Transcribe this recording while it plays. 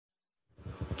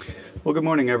Well, good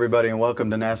morning, everybody, and welcome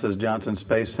to NASA's Johnson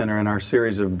Space Center and our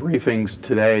series of briefings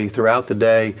today, throughout the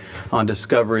day, on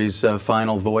Discovery's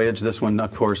final voyage. This one,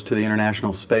 of course, to the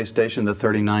International Space Station, the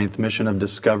 39th mission of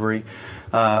Discovery.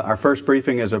 Our first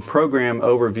briefing is a program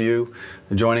overview.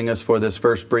 Joining us for this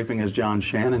first briefing is John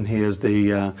Shannon. He is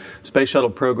the Space Shuttle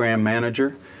Program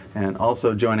Manager. And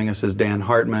also joining us is Dan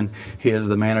Hartman. He is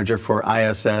the manager for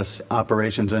ISS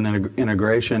Operations and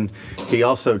Integration. He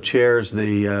also chairs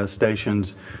the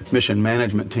station's mission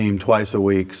management team twice a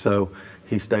week, so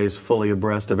he stays fully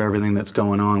abreast of everything that's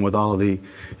going on with all of the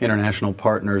international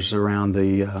partners around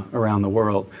the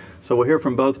world. So we'll hear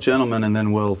from both gentlemen, and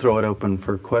then we'll throw it open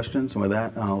for questions. And with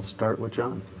that, I'll start with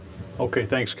John. Okay,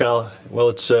 thanks, Kyle. Well,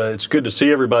 it's good to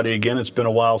see everybody again. It's been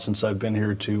a while since I've been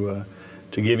here to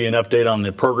give you an update on the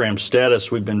program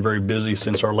status. We've been very busy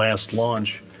since our last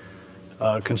launch.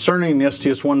 Concerning the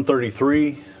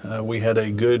STS-133, we had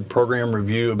a good program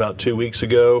review about 2 weeks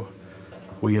ago.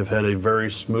 We have had a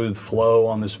very smooth flow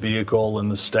on this vehicle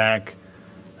and the stack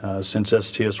since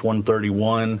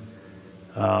STS-131.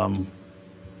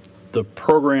 The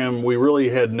program, we really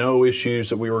had no issues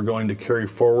that we were going to carry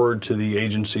forward to the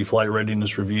agency flight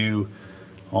readiness review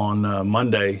on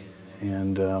Monday,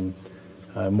 and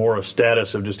more a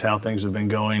status of just how things have been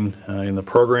going in the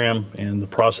program and the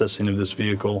processing of this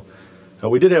vehicle.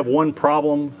 We did have one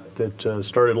problem that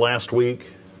started last week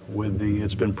with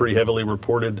it's been pretty heavily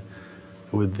reported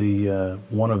with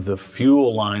one of the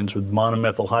fuel lines with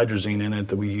monomethylhydrazine in it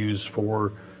that we use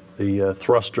for the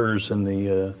thrusters and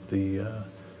the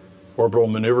orbital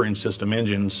maneuvering system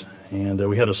engines. And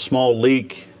we had a small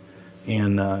leak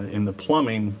in the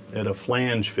plumbing at a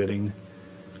flange fitting.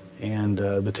 And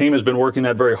the team has been working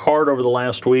that very hard over the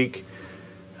last week.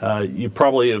 You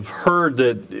probably have heard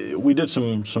that we did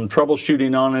some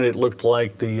troubleshooting on it. It looked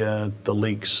like the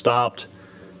leak stopped,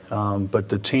 but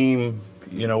the team,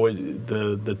 you know,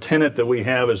 the tenet that we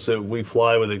have is that we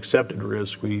fly with accepted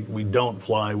risk. We don't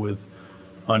fly with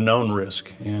unknown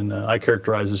risk, and I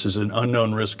characterize this as an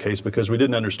unknown risk case because we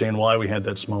didn't understand why we had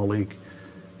that small leak.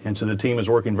 And so the team is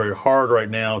working very hard right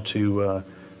now to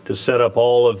set up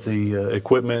all of the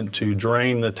equipment to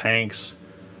drain the tanks.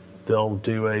 They'll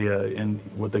do in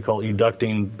what they call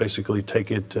educting, basically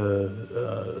take it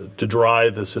to dry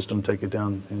the system, take it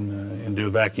down and do a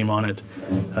vacuum on it,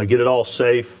 get it all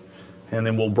safe, and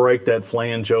then we'll break that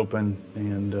flange open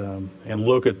and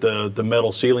look at the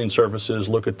metal sealing surfaces,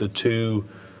 look at the two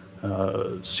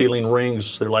sealing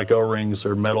rings. They're like O-rings,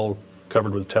 they're metal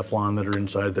covered with Teflon that are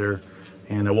inside there.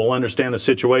 And we'll understand the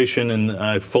situation, and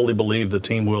I fully believe the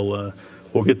team will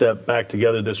get that back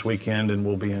together this weekend, and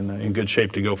we'll be in good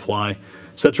shape to go fly.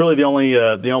 So that's really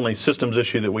the only systems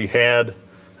issue that we had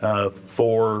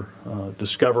for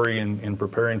Discovery in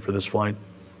preparing for this flight.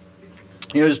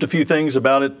 You know, just a few things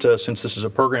about it since this is a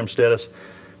program status.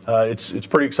 It's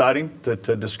pretty exciting that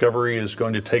Discovery is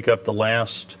going to take up the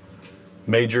last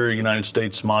major United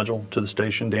States module to the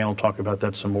station. Dan will talk about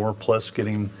that some more, plus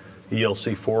getting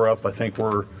ELC-4 up. I think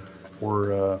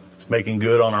we're making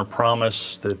good on our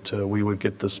promise that we would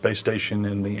get the space station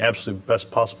in the absolute best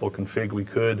possible config we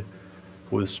could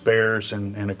with spares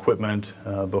and equipment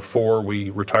before we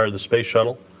retire the space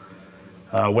shuttle.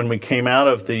 When we came out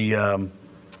of the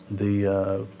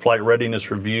flight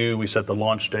readiness review, we set the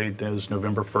launch date as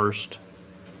November 1st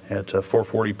at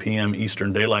 4:40 p.m.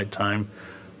 Eastern Daylight Time.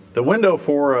 The window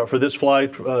for this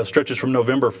flight stretches from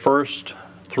November 1st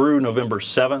through November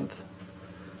 7th.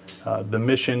 The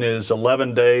mission is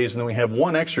 11 days, and then we have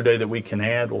one extra day that we can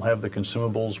add. We'll have the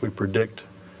consumables we predict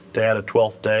to add a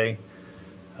 12th day.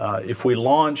 If we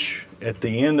launch at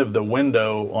the end of the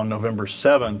window on November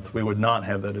 7th, we would not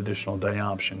have that additional day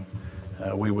option.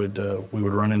 We would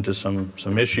run into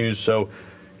some issues. So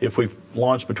if we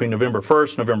launch between November 1st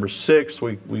and November 6th,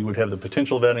 we would have the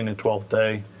potential of adding a 12th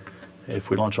day.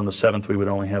 If we launch on the 7th, we would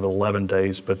only have 11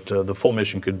 days, but the full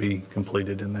mission could be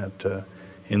completed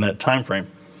in that time frame.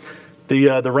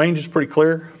 The range is pretty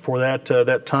clear for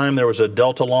that time. There was a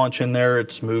Delta launch in there.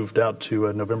 It's moved out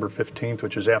to November 15th,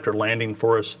 which is after landing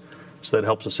for us, so that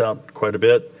helps us out quite a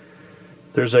bit.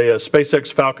 There's a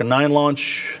SpaceX Falcon 9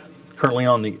 launch currently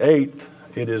on the 8th.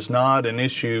 It is not an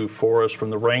issue for us from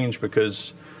the range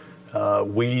because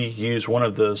we use one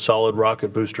of the solid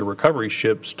rocket booster recovery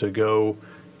ships to go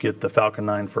get the Falcon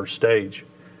 9 first stage.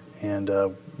 And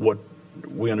what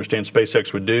we understand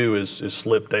SpaceX would do is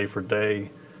slip day for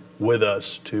day with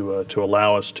us to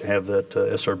allow us to have that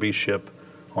SRB ship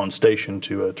on station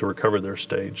to recover their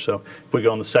stage. So if we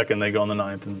go on the 2nd, they go on the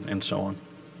 9th, and so on.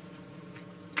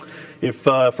 If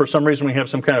for some reason we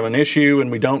have some kind of an issue and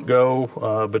we don't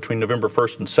go between November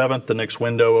 1st and 7th, the next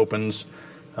window opens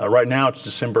Right now it's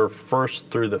December 1st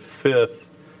through the 5th.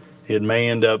 It may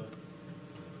end up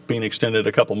being extended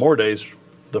a couple more days,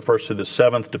 the 1st through the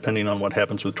 7th, depending on what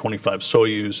happens with 25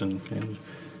 Soyuz, and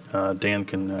Dan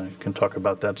can talk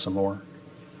about that some more.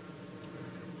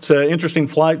 It's an interesting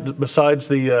flight. Besides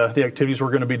the activities we're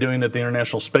going to be doing at the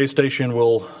International Space Station,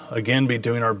 we'll again be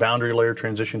doing our boundary layer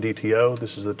transition DTO.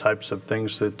 This is the types of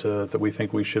things that we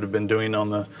think we should have been doing on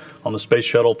the space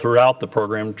shuttle throughout the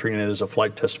program, treating it as a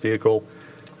flight test vehicle.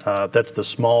 That's the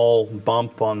small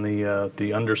bump on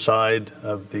the underside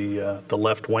of the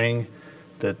left wing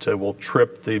that will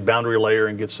trip the boundary layer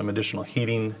and get some additional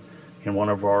heating in one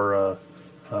of our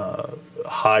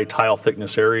high tile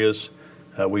thickness areas.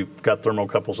 We've got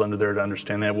thermocouples under there to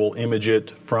understand that. We'll image it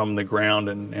from the ground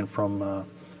and from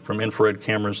infrared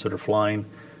cameras that are flying.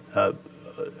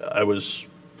 I was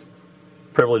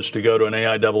privileged to go to an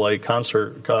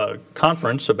AIAA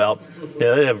conference about,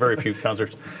 they have very few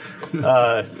concerts,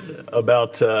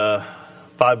 about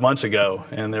 5 months ago,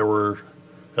 and there were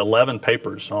 11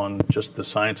 papers on just the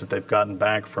science that they've gotten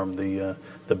back from the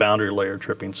boundary layer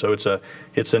tripping. So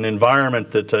it's an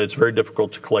environment that it's very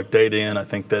difficult to collect data in. I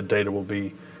think that data will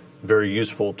be very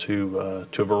useful to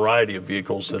a variety of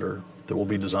vehicles that will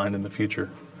be designed in the future.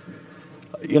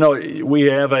 You know, we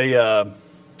have had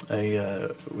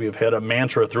a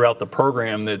mantra throughout the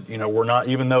program that, you know, we're not,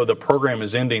 even though the program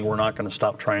is ending, we're not going to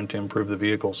stop trying to improve the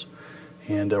vehicles.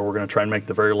 And we're going to try and make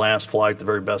the very last flight the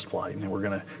very best flight. And we're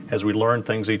going to, as we learn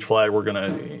things each flight, we're going to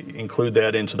include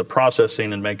that into the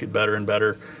processing and make it better and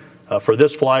better. For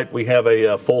this flight, we have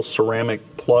a full ceramic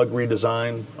plug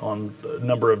redesign on a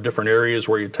number of different areas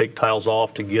where you take tiles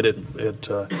off to get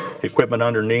equipment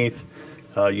underneath.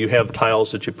 You have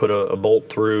tiles that you put a bolt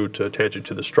through to attach it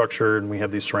to the structure, and we have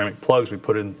these ceramic plugs we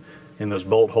put in those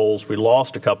bolt holes. We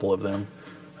lost a couple of them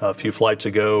a few flights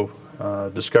ago.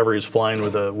 Discovery is flying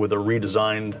with a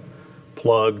redesigned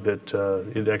plug that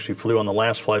it actually flew on the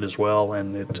last flight as well,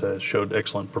 and it showed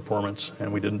excellent performance,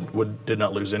 and we did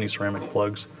not lose any ceramic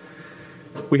plugs.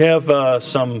 We have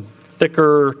some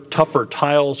thicker, tougher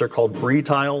tiles. They're called Brie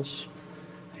tiles,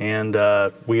 and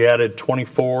we added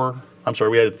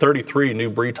 33 new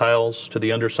Brie tiles to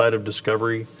the underside of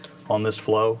Discovery on this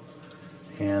flow,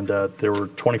 and there were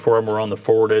 24 of them were on the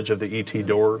forward edge of the ET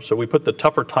door. So we put the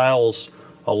tougher tiles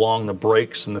along the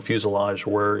brakes and the fuselage,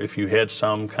 where if you had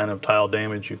some kind of tile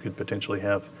damage, you could potentially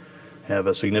have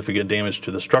a significant damage to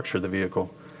the structure of the vehicle.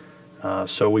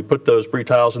 So we put those Brie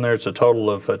tiles in there. It's a total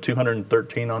of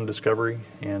 213 on Discovery,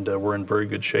 and we're in very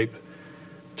good shape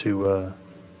to,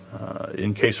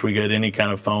 in case we get any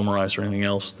kind of foam or ice or anything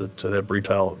else, that Brie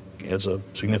tile adds a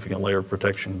significant layer of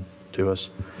protection to us.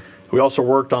 We also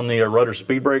worked on the rudder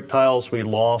speed brake tiles. We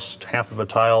lost half of a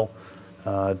tile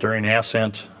during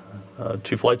ascent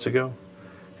 2 flights ago,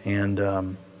 and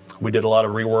we did a lot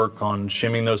of rework on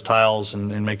shimming those tiles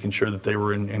and making sure that they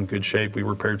were in good shape. We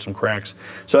repaired some cracks.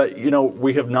 So, you know,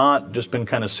 we have not just been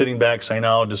kind of sitting back saying,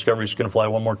 "Oh, Discovery's going to fly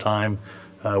one more time.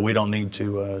 We don't need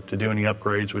to do any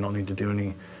upgrades. We don't need to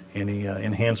do any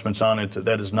enhancements on it."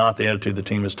 That is not the attitude the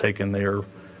team has taken. They are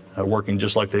working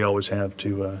just like they always have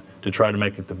to try to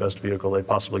make it the best vehicle they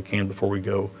possibly can before we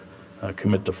go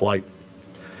commit to flight.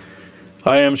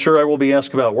 I am sure I will be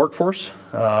asked about workforce.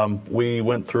 We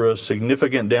went through a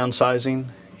significant downsizing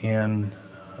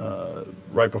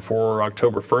right before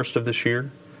October 1st of this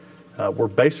year. We're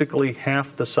basically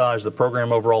half the size. The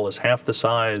program overall is half the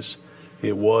size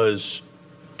it was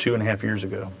 2.5 years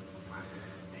ago.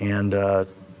 And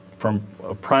from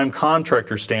a prime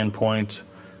contractor standpoint,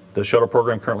 the shuttle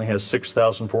program currently has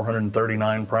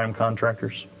 6,439 prime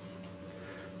contractors.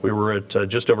 We were at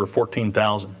just over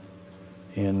 14,000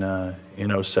 in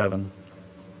 07.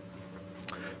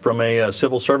 From a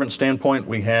civil servant standpoint,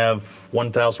 we have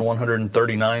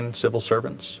 1,139 civil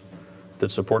servants that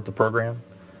support the program,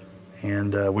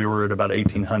 and we were at about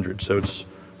 1,800. So it's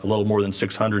a little more than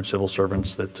 600 civil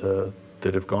servants that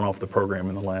have gone off the program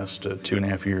in the last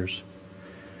 2.5 years.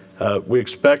 We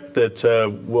expect that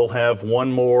we'll have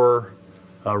one more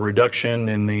reduction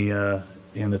in the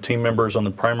team members on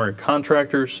the primary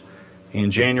contractors. In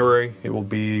January, it will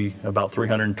be about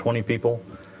 320 people,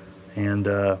 and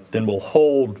then we'll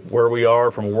hold where we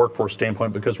are from a workforce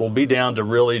standpoint, because we'll be down to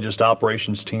really just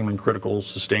operations team and critical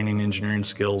sustaining engineering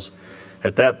skills.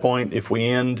 At that point, if we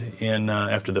end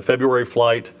after the February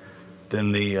flight,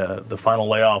 then the final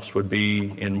layoffs would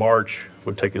be in March,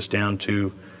 would take us down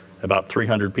to about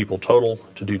 300 people total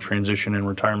to do transition and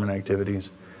retirement activities.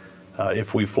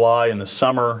 If we fly in the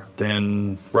summer,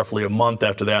 then roughly a month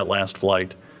after that last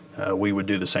flight, we would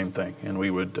do the same thing, and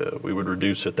we would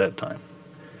reduce at that time.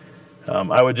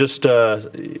 I would just, I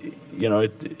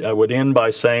would end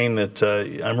by saying that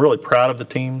I'm really proud of the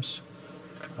teams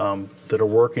that are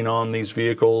working on these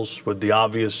vehicles with the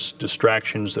obvious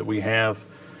distractions that we have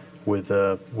with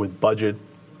budget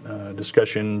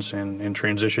discussions and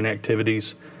transition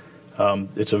activities.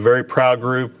 It's a very proud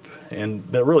group, and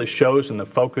that really shows in the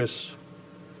focus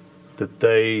that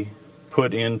they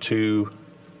put into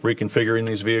reconfiguring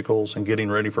these vehicles and getting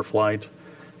ready for flight,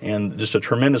 and just a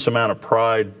tremendous amount of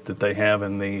pride that they have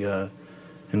in the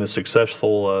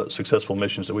successful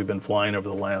missions that we've been flying over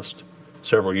the last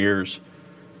several years.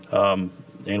 And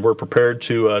we're prepared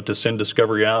to send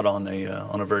Discovery out on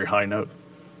a very high note.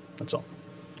 That's all.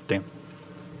 Dan.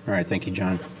 All right, thank you,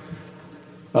 John.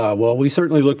 Well, we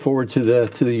certainly look forward to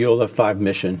the ULF-5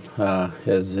 mission.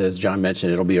 As John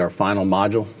mentioned, it'll be our final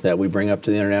module that we bring up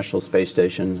to the International Space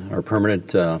Station, our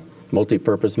permanent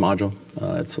multi-purpose module.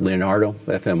 It's Leonardo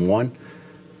FM1,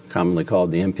 commonly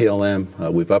called the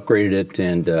MPLM. We've upgraded it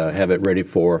and have it ready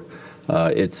for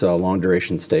its long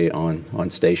duration stay on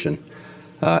station.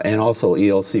 And also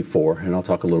ELC-4, and I'll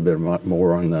talk a little bit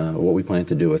more on what we plan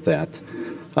to do with that.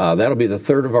 That'll be the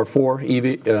third of our 4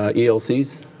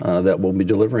 ELCs that we'll be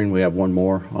delivering. We have one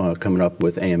more coming up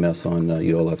with AMS on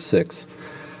ULF-6.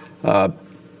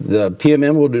 The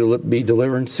PMM will be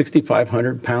delivering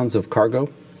 6,500 pounds of cargo.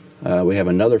 We have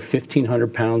another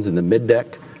 1,500 pounds in the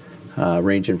mid-deck,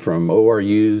 ranging from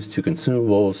ORUs to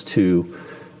consumables to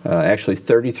actually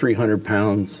 3,300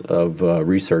 pounds of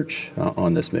research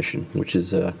on this mission, which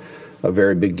is a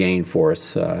very big gain for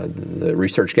us. The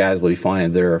research guys will be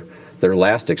flying their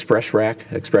last express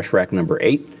rack number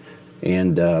 8,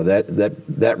 and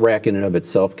that rack in and of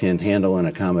itself can handle and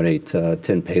accommodate 10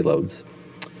 payloads.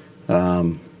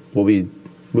 We'll be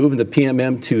moving the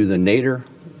PMM to the Nader,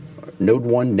 Node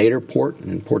 1 Nader port,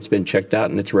 and port's been checked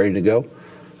out and it's ready to go.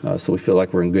 So we feel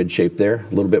like we're in good shape there.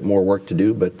 A little bit more work to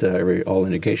do, but all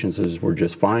indications is we're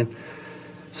just fine.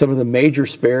 Some of the major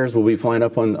spares we'll be flying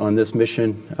up on this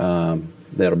mission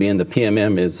that'll be in the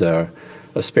PMM is a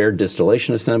spare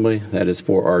distillation assembly. That is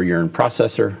for our urine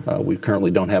processor. We currently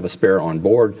don't have a spare on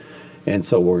board, and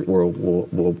so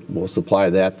we'll supply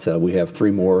that. We have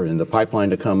 3 more in the pipeline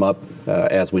to come up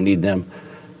as we need them.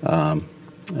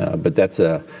 But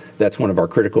that's one of our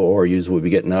critical ORUs we'll be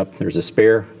getting up. There's a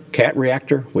spare CAT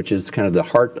reactor, which is kind of the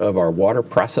heart of our water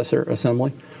processor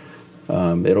assembly.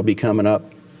 It'll be coming up.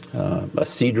 A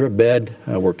Seadra bed.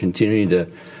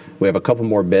 We have a couple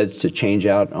more beds to change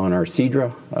out on our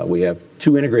Seadra. We have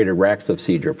 2 integrated racks of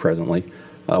Seadra presently.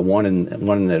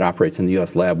 One that operates in the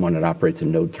U.S. lab, one that operates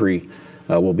in Node 3.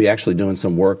 We'll be actually doing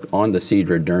some work on the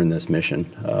Seadra during this mission,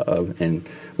 and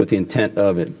with the intent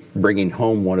of bringing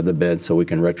home one of the beds so we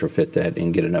can retrofit that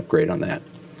and get an upgrade on that.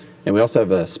 And we also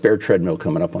have a spare treadmill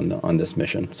coming up on this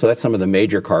mission. So that's some of the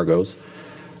major cargoes.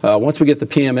 Once we get the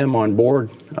PMM on board,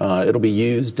 it'll be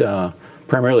used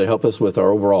primarily to help us with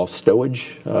our overall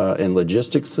stowage and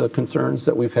logistics concerns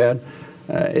that we've had.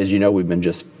 As you know, we've been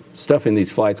just stuffing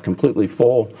these flights completely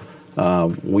full.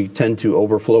 We tend to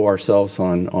overflow ourselves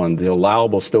on the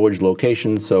allowable stowage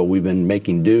locations, so we've been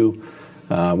making do.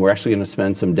 We're actually going to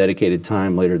spend some dedicated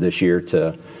time later this year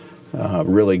to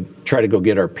really try to go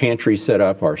get our pantry set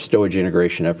up, our stowage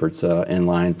integration efforts in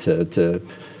line to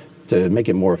make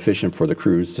it more efficient for the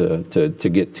crews to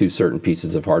get to certain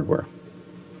pieces of hardware.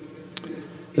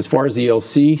 As far as the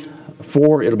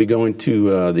ELC-4, it'll be going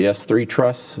to the S3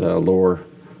 truss, lower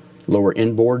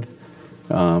inboard.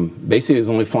 Basically, it's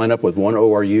only flying up with 1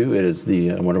 ORU. It is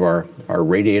one of our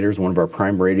radiators, one of our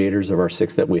prime radiators of our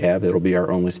 6 that we have. It'll be our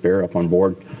only spare up on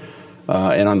board.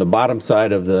 And on the bottom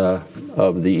side of the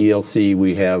ELC,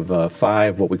 we have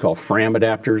 5 what we call FRAM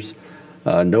adapters.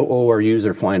 No ORUs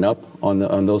are flying up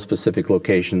on those specific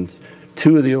locations.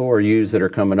 2 of the ORUs that are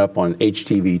coming up on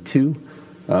HTV2,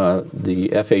 the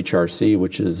FHRC,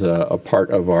 which is a part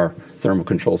of our thermal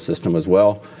control system as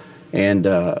well, and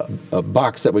a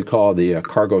box that we call the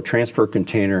cargo transfer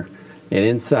container. And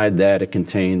inside that, it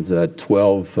contains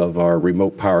 12 of our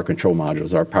remote power control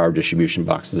modules, our power distribution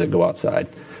boxes that go outside.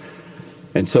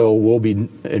 And so when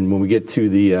we get to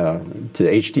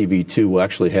HTV2, we'll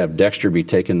actually have Dexter be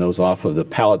taking those off of the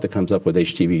pallet that comes up with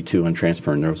HTV2 and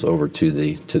transferring those over to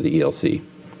the ELC.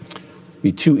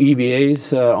 Be 2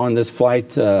 EVAs on this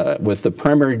flight with the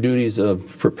primary duties of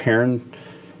preparing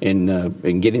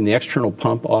and getting the external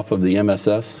pump off of the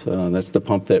MSS. That's the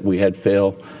pump that we had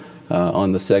fail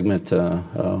on the segment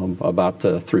about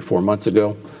 3-4 months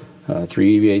ago.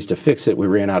 3 EVAs to fix it. We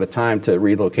ran out of time to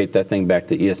relocate that thing back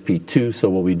to ESP2, so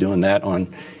we'll be doing that on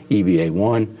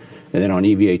EVA1. And then on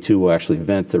EVA2, we'll actually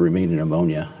vent the remaining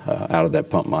ammonia out of that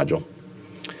pump module.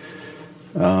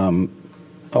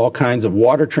 all kinds of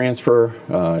water transfer,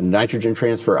 nitrogen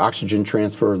transfer, oxygen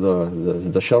transfer.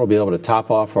 The shuttle will be able to top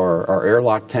off our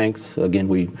airlock tanks. Again,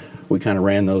 we kind of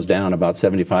ran those down about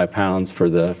 75 pounds for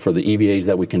the EVAs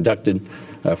that we conducted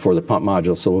for the pump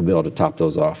module, so we'll be able to top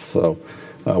those off. So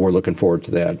we're looking forward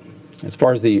to that. As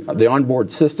far as the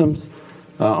onboard systems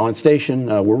on station,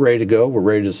 we're ready to go. We're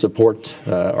ready to support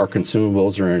our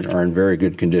consumables are in very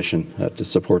good condition to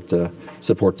support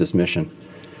this mission.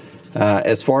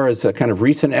 As far as kind of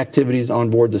recent activities on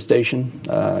board the station,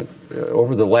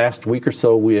 over the last week or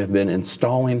so, we have been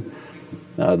installing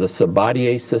the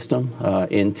Sabatier system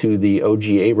into the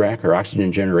OGA rack, or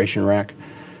oxygen generation rack,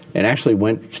 and actually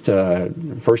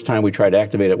first time we tried to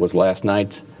activate it was last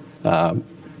night.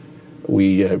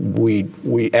 We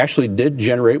actually did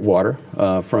generate water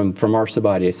from our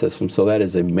Sabatier system, so that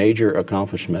is a major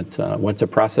accomplishment. Went to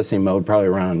processing mode probably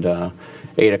around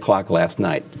 8 o'clock last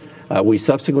night. We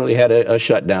subsequently had a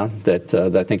shutdown that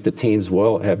I think the teams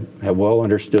have well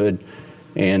understood,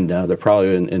 and they're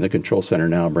probably in the control center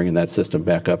now, bringing that system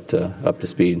back up to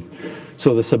speed.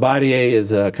 So the Sabatier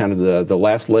is kind of the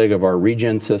last leg of our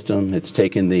regen system. It's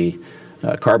taken the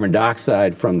carbon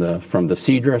dioxide from the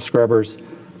Seadra scrubbers.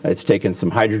 It's taken some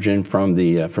hydrogen from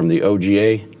the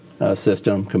OGA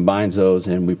system, combines those,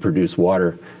 and we produce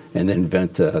water, and then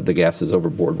vent the gases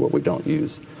overboard what we don't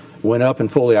use. When up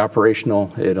and fully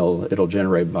operational, it'll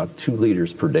generate about 2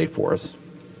 liters per day for us.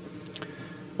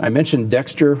 I mentioned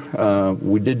Dexter.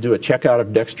 We did do a checkout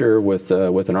of Dexter with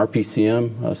an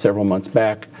RPCM several months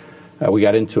back. We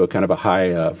got into a kind of a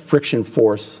high friction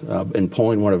force in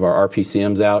pulling one of our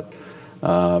RPCMs out.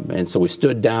 And so we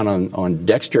stood down on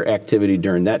Dexter activity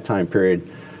during that time period.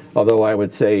 Although I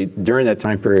would say during that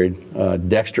time period,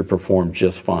 Dexter performed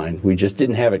just fine. We just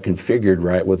didn't have it configured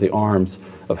right with the arms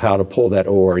of how to pull that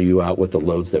ORU out with the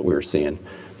loads that we were seeing.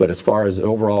 But as far as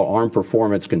overall arm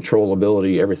performance,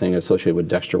 controllability, everything associated with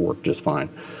Dexter worked just fine.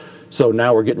 So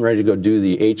now we're getting ready to go do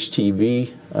the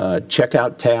HTV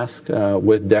checkout task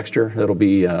with Dexter. It'll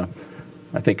be, I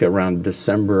think, around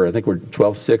December. I think we're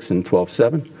 12/6 and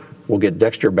 12/7. We'll get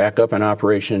Dexter back up in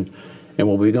operation, and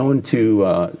we'll be going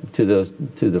to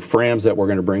the FRAMs that we're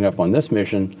going to bring up on this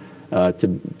mission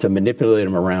to manipulate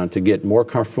them around to get more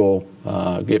comfortable,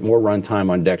 get more runtime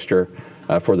on Dexter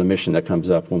for the mission that comes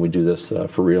up when we do this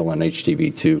for real on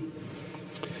HTV-2.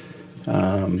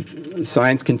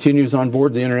 Science continues on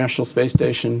board the International Space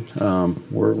Station.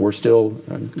 We're still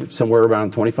somewhere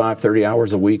around 25, 30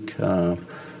 hours a week.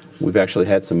 We've actually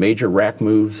had some major rack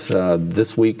moves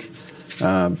this week.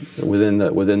 Within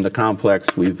the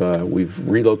complex, we've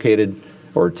relocated,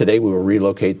 or today we will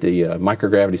relocate the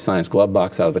microgravity science glove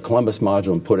box out of the Columbus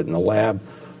module and put it in the lab.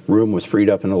 Room was freed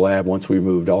up in the lab once we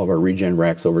moved all of our regen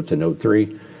racks over to Node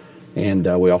 3, and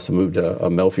we also moved a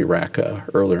Melfi rack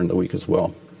earlier in the week as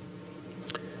well.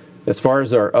 As far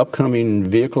as our upcoming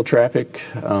vehicle traffic,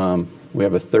 we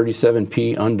have a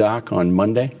 37P undock on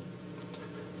Monday.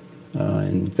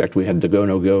 In fact, we had the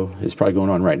go-no-go is probably going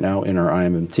on right now in our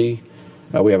IMMT.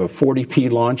 We have a 40P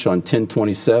launch on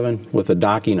 10/27 with a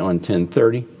docking on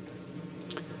 10/30.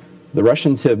 The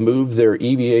Russians have moved their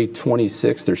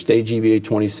EVA-26, their stage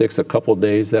EVA-26, a couple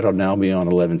days. That'll now be on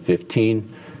 11/15.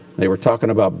 They were talking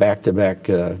about back-to-back,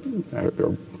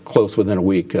 close within a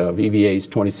week, of EVAs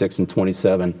 26 and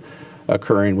 27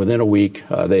 occurring within a week.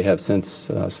 They have since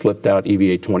slipped out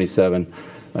EVA-27.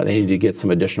 They need to get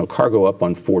some additional cargo up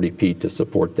on 40P to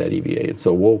support that EVA, and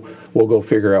so we'll go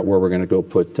figure out where we're going to go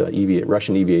put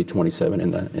Russian EVA-27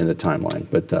 in the timeline.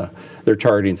 But they're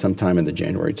targeting sometime in the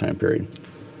January time period.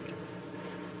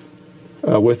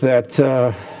 With that,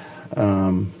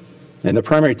 and the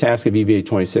primary task of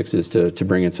EVA-26 is to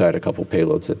bring inside a couple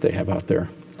payloads that they have out there.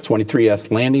 23S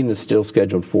landing is still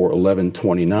scheduled for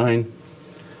 11/29.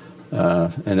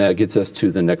 And that gets us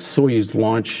to the next Soyuz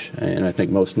launch, and I think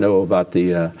most know about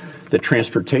the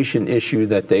transportation issue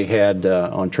that they had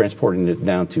on transporting it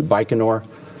down to Baikonur.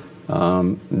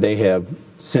 They have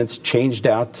since changed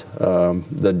out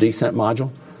the descent module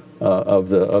of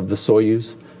the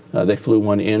Soyuz. They flew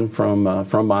one in from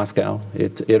Moscow.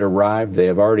 It arrived. They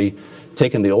have already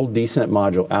taken the old descent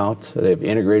module out. They've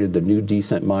integrated the new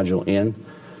descent module in.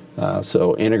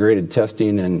 So integrated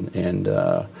testing and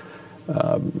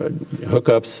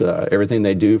hookups, everything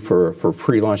they do for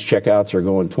pre-launch checkouts are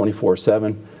going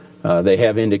 24/7. They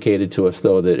have indicated to us,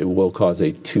 though, that it will cause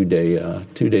a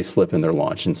two-day slip in their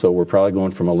launch, and so we're probably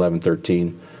going from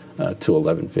 11/13 to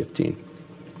 11/15.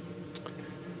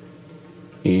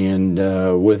 And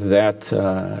with that,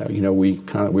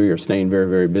 we are staying very,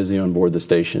 very busy on board the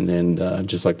station, and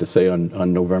just like to say,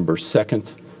 on November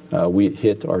 2nd, we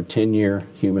hit our 10-year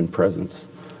human presence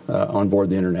on board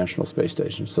the International Space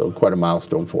Station. So quite a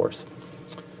milestone for us.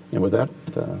 And with that,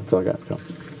 that's all I got.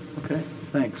 Okay,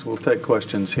 thanks. We'll take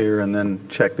questions here and then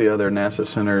check the other NASA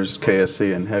centers,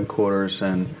 KSC and headquarters.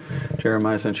 And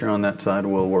Jeremiah, since you're on that side,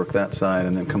 we'll work that side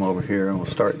and then come over here, and we'll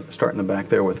start in the back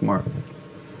there with Mark.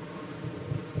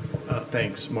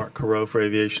 Thanks, Mark Carreau for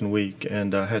Aviation Week.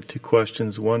 And I had two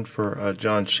questions. One for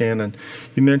John Shannon.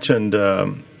 You mentioned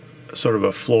sort of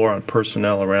a floor on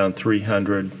personnel around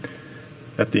 300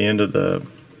 at the end of the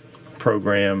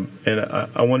program. And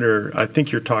I wonder, I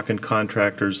think you're talking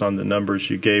contractors on the numbers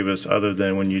you gave us other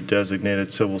than when you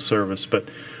designated civil service. But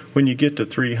when you get to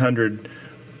 300,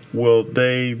 will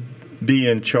they be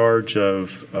in charge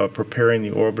of preparing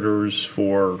the orbiters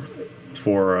for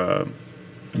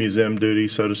museum duty,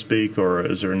 so to speak, or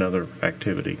is there another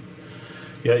activity?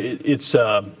 Yeah, it's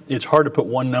hard to put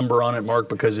one number on it, Mark,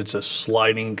 because it's a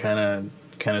sliding kind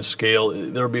of scale.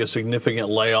 There'll be a significant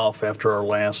layoff after our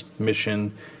last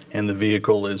mission, and the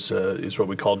vehicle is what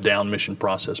we call down mission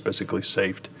process, basically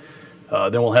safed.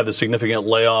 Then we'll have the significant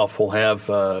layoff.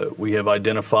 We have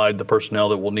identified the personnel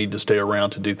that will need to stay around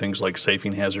to do things like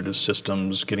safing hazardous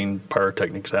systems, getting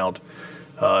pyrotechnics out.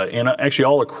 And actually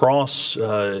all across,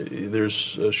 there's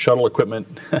shuttle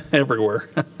equipment everywhere.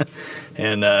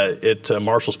 And at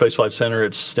Marshall Space Flight Center,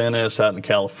 at Stennis out in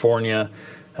California,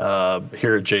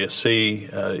 here at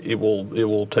JSC, it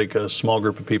will take a small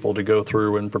group of people to go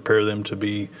through and prepare them to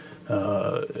be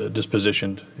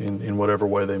dispositioned in whatever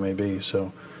way they may be.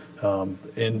 So,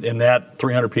 and that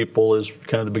 300 people is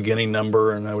kind of the beginning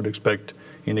number, and I would expect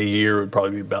in a year it would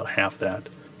probably be about half that.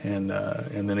 And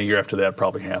then a year after that,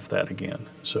 probably half that again.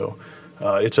 So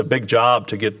it's a big job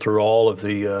to get through all of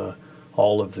the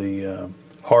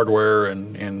hardware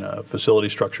and facility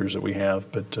structures that we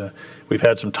have. But we've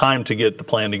had some time to get the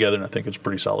plan together, and I think it's a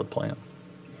pretty solid plan.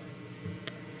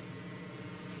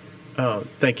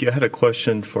 Thank you. I had a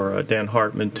question for Dan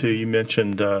Hartman, too. You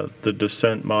mentioned the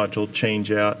descent module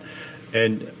change out.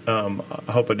 And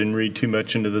I hope I didn't read too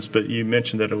much into this, but you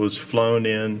mentioned that it was flown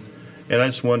in. And I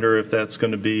just wonder if that's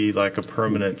going to be like a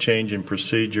permanent change in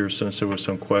procedure, since there were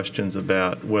some questions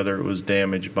about whether it was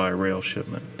damaged by rail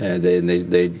shipment.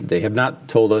 They have not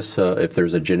told us if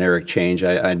there's a generic change.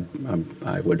 I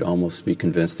would almost be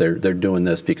convinced they're doing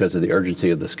this because of the urgency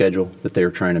of the schedule that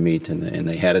they're trying to meet, and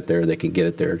they had it there. They could get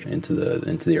it there into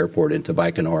the airport, into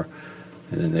Baikonur,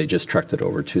 and then they just trucked it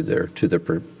over to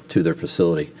their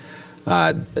facility.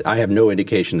 I have no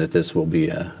indication that this will be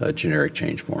a generic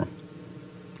change for them.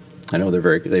 I know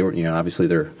obviously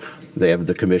they have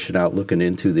the commission out looking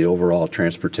into the overall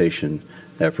transportation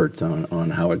efforts on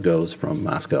how it goes from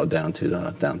Moscow down to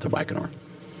Baikonur.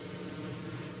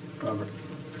 Robert.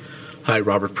 Hi,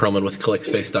 Robert Perlman with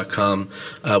CollectSpace.com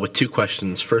with two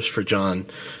questions. First for John.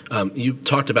 You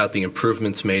talked about the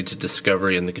improvements made to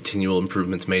Discovery and the continual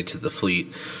improvements made to the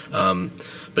fleet.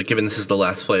 But given this is the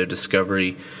last flight of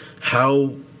Discovery,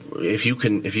 if you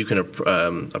can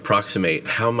approximate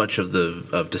how much of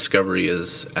Discovery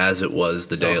is as it was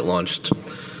the day it launched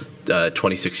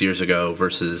 26 years ago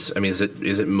versus, I mean, is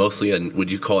it mostly would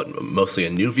you call it mostly a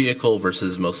new vehicle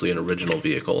versus mostly an original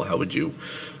vehicle? How would you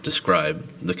describe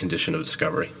the condition of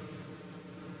Discovery?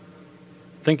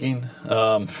 Thinking.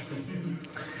 The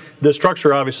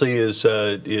structure obviously is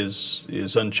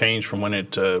unchanged from when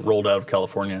it rolled out of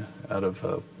California, out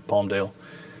of Palmdale.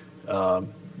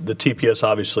 The TPS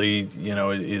obviously,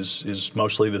 is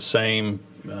mostly the same,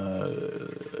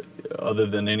 other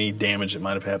than any damage that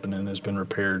might have happened and has been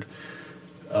repaired.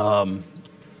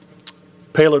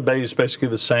 Payload bay is basically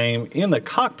the same. In the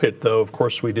cockpit, though, of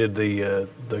course, we did the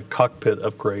cockpit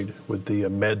upgrade with the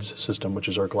MEDS system, which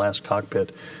is our glass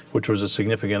cockpit, which was a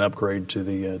significant upgrade to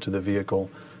the vehicle.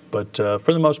 But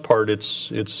for the most part,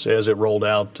 it's as it rolled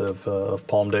out of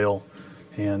Palmdale,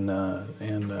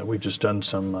 and we've just done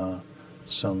some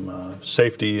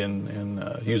safety and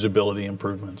usability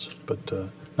improvements, but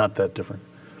not that different.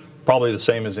 Probably the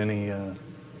same as any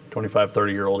 25,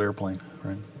 30-year-old airplane,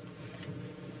 right?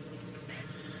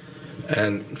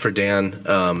 And for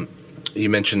Dan, you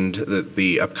mentioned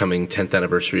the upcoming 10th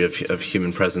anniversary of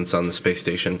human presence on the space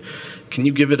station. Can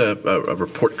you give it a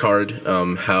report card,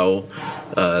 how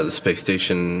the space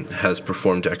station has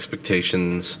performed to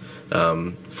expectations,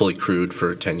 fully crewed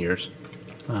for 10 years?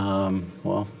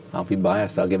 Well, I'll be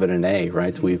biased. I'll give it an A,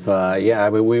 right?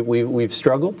 We've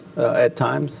struggled at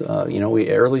times.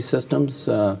 Early systems.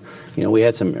 We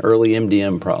had some early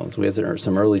MDM problems. We had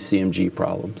some early CMG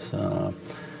problems.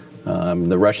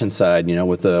 The Russian side,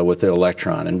 with the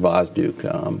Electron and Vozduk.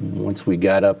 Once we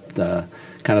got up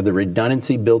kind of the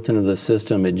redundancy built into the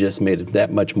system, it just made it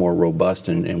that much more robust,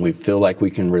 and we feel like we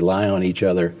can rely on each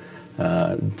other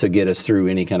to get us through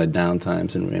any kind of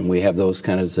downtimes. And we have those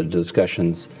kinds of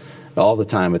discussions all the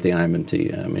time at the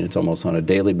IM&T. I mean, it's almost on a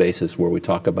daily basis where we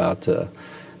talk about,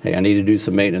 hey, I need to do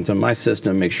some maintenance on my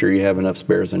system. Make sure you have enough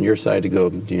spares on your side to go,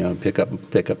 pick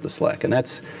up the slack. And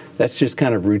that's just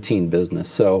kind of routine business.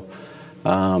 So,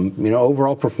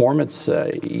 overall performance,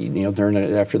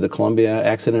 after the Columbia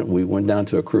accident, we went down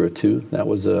to a crew of 2. That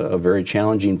was a very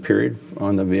challenging period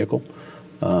on the vehicle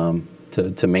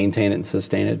to maintain it and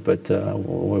sustain it. But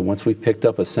once we picked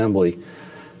up assembly,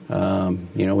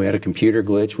 we had a computer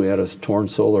glitch, we had a torn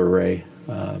solar array.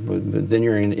 But then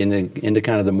you're into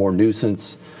kind of the more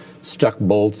nuisance, stuck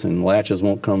bolts and latches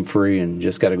won't come free, and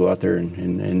just got to go out there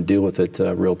and deal with it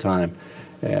real time.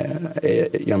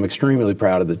 I'm extremely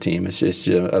proud of the team. It's just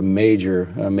a major,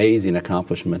 amazing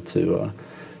accomplishment to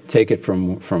take it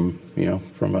from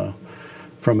a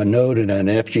node and an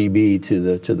FGB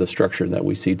to the structure that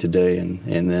we see today,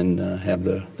 and then have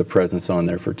the presence on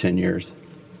there for 10 years.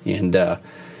 And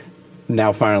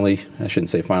now finally, I shouldn't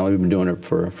say finally, we've been doing it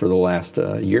for the last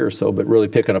year or so, but really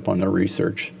picking up on the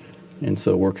research. And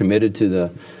so we're committed to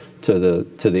the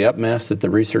upmass that the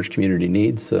research community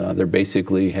needs. They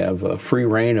basically have a free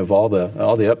reign of all the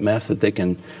upmass that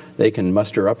they can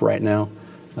muster up right now.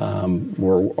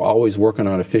 We're always working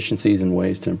on efficiencies and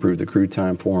ways to improve the crew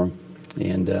time for them.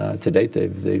 And to date,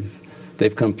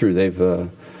 they've come through.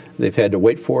 They've had to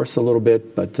wait for us a little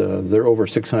bit, but they're over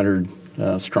 600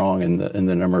 strong in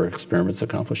the number of experiments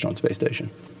accomplished on Space Station.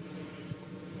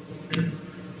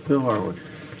 Bill Harwood.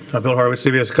 Bill Harwood,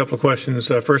 CBS. A couple of questions.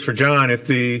 First for John. If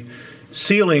the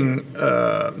sealing,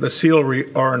 the seal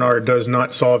R&R does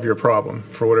not solve your problem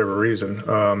for whatever reason,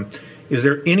 is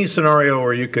there any scenario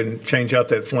where you can change out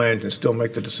that flange and still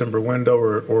make the December window,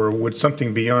 or would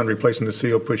something beyond replacing the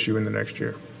seal push you in the next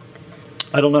year?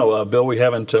 I don't know, Bill. We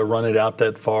haven't run it out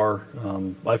that far.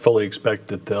 I fully expect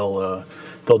that they'll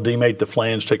demate the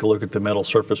flange, take a look at the metal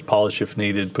surface polish if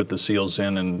needed, put the seals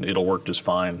in, and it'll work just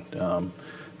fine.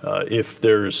 If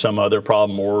there's some other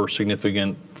problem or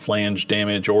significant flange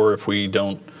damage, or if we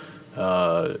don't,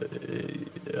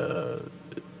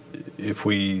 if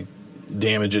we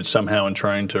damage it somehow in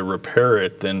trying to repair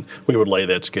it, then we would lay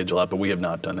that schedule out, but we have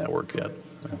not done that work yet.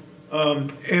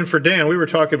 And for Dan, we were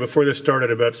talking before this started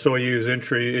about Soyuz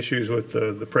entry issues with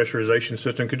the pressurization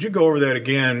system. Could you go over that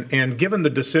again? And given the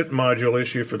descent module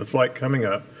issue for the flight coming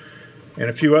up and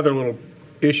a few other little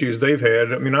issues they've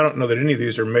had, I mean, I don't know that any of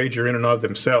these are major in and of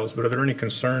themselves, but are there any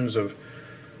concerns of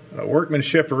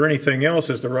workmanship or anything else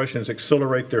as the Russians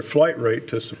accelerate their flight rate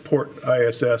to support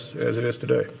ISS as it is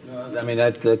today? I mean,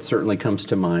 that certainly comes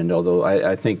to mind, although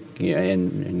I think,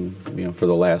 for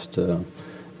the last...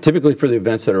 typically for the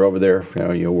events that are over there,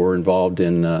 we're involved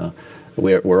in,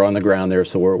 we're on the ground there,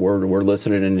 so we're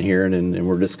listening and hearing, and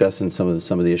we're discussing some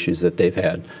of the issues that they've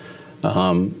had.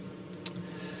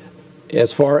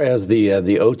 As far as the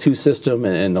O2 system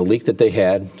and the leak that they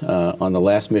had on the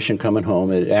last mission coming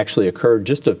home, it actually occurred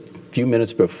just a few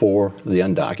minutes before the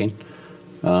undocking,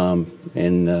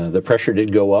 and the pressure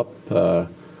did go up.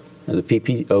 The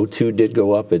PPO2 did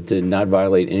go up. It did not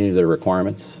violate any of their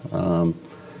requirements.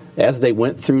 As they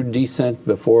went through descent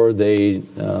before they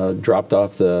dropped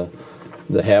off the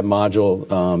HAB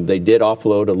module, they did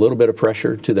offload a little bit of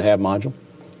pressure to the HAB module,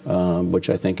 which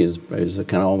I think is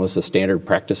kind of almost a standard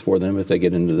practice for them if they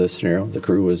get into this scenario. The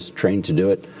crew was trained to do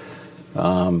it,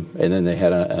 and then they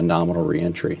had a nominal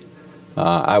reentry.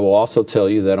 I will also tell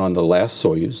you that on the last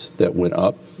Soyuz that went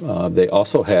up, they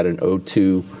also had an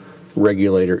O2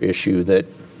 regulator issue that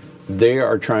they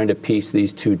are trying to piece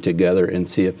these two together and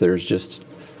see if there's just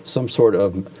some sort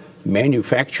of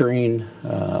manufacturing,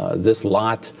 this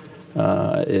lot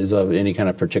is of any kind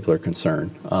of particular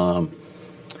concern.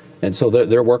 And so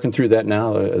they're working through that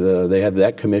now. They have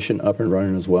that commission up and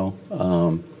running as well.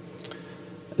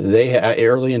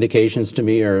 Early indications to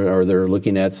me are they're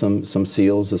looking at some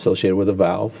seals associated with a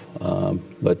valve,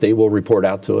 but they will report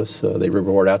out to us. They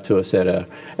report out to us at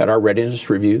our readiness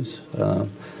reviews.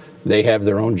 They have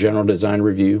their own general design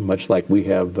review, much like we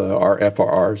have our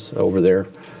FRRs over there.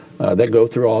 That go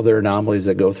through all their anomalies,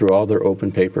 that go through all their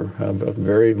open paper. A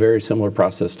very, very similar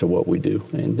process to what we do,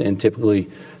 and typically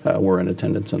we're in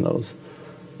attendance in those.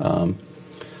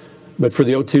 But for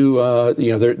the O2,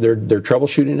 they're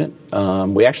troubleshooting it.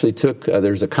 We actually took,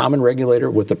 there's a common regulator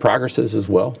with the progresses as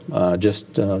well,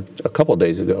 just a couple of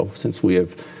days ago, since we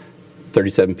have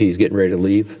 37Ps getting ready to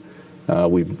leave.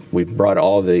 We've brought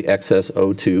all the excess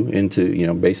O2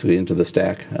 into, basically into the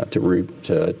stack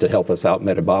to help us out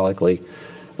metabolically.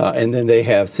 And then they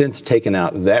have since taken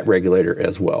out that regulator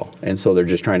as well. And so they're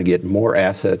just trying to get more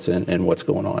assets and what's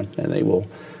going on. And they will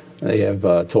They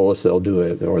have told us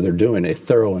they're doing a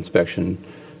thorough inspection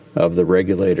of the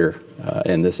regulator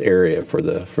in this area for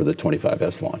the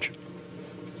 25S launch.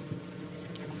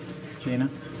 Gina?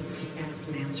 Asked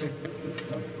and answered.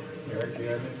 Eric, do you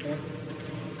have anything?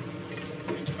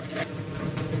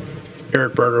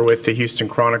 Eric Berger with the Houston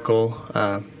Chronicle.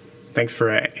 Thanks for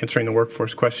answering the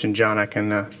workforce question, John. I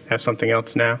can ask something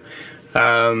else now.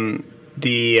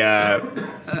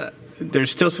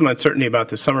 There's still some uncertainty about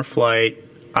the summer flight.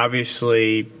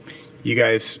 Obviously, you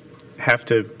guys have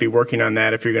to be working on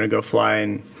that if you're going to go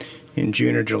fly in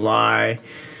June or July.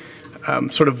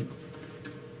 Sort of,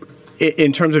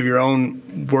 in terms of your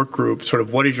own work group, sort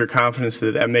of what is your confidence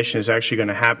that that mission is actually going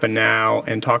to happen now,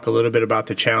 and talk a little bit about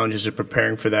the challenges of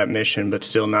preparing for that mission but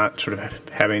still not sort of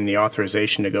having the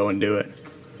authorization to go and do it?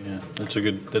 Yeah, that's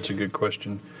a good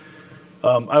question.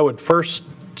 I would first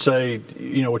say,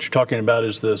 what you're talking about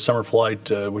is the summer flight,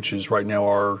 which is right now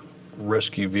our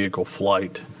rescue vehicle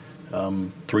flight,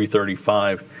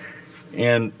 335.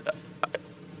 And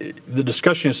the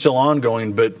discussion is still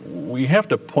ongoing, but we have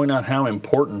to point out how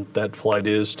important that flight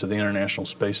is to the International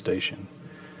Space Station.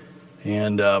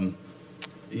 And, I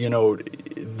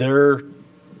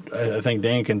think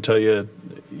Dan can tell you,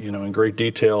 in great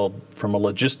detail, from a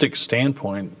logistics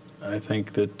standpoint, I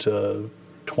think that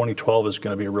 2012 is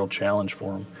going to be a real challenge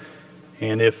for them.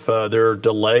 And if there are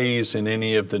delays in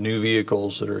any of the new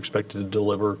vehicles that are expected to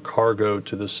deliver cargo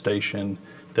to the station,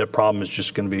 that problem is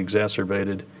just going to be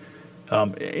exacerbated.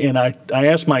 And I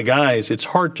asked my guys, it's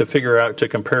hard to figure out, to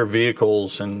compare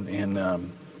vehicles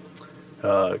and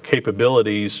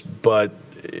capabilities, but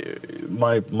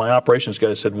my operations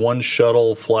guy said one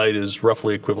shuttle flight is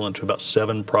roughly equivalent to about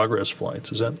 7 progress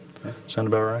flights. Does that sound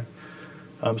about right?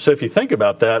 So if you think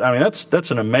about that, I mean,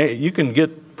 that's an amazing, you can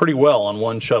get pretty well on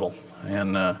one shuttle.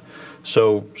 And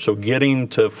so getting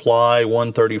to fly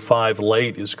 135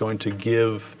 late is going to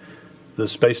give the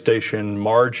space station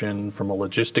margin from a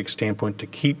logistics standpoint to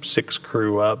keep 6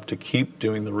 crew up, to keep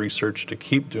doing the research, to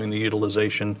keep doing the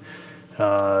utilization,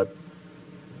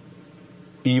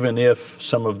 even if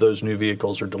some of those new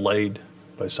vehicles are delayed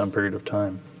by some period of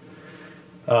time.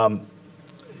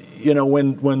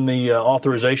 When the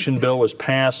authorization bill was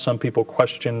passed, some people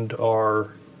questioned our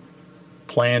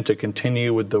plan to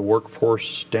continue with the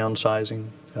workforce downsizing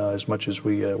as much as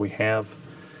we have.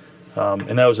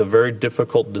 And that was a very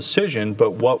difficult decision,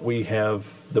 but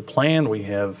the plan we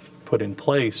have put in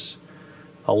place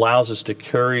allows us to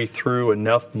carry through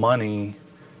enough money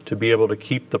to be able to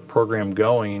keep the program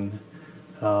going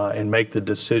and make the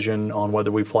decision on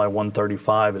whether we fly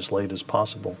 135 as late as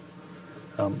possible.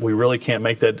 We really can't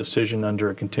make that decision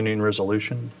under a continuing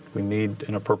resolution. We need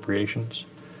an appropriations.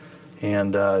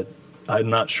 And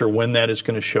I'm not sure when that is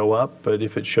going to show up, but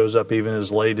if it shows up even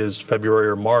as late as February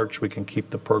or March, we can keep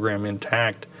the program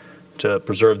intact to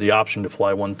preserve the option to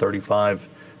fly 135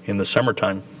 in the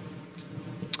summertime.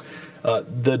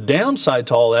 The downside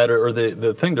to all that, or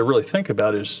the thing to really think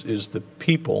about, is the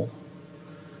people.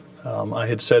 I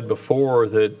had said before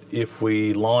that if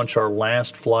we launch our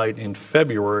last flight in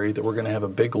February, that we're going to have a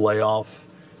big layoff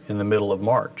in the middle of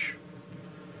March.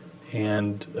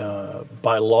 And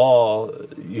by law,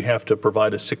 you have to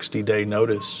provide a 60-day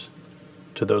notice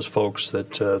to those folks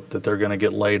that they're going to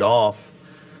get laid off.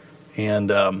 And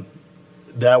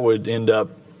that would end up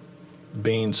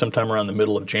being sometime around the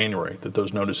middle of January that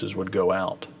those notices would go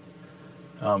out.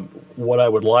 What I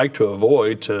would like to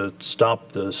avoid to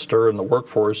stop the stir in the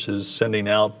workforce is sending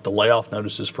out the layoff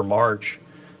notices for March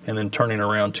and then turning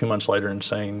around 2 months later and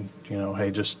saying,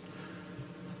 hey, just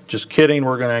kidding,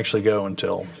 we're going to actually go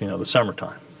until, the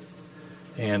summertime.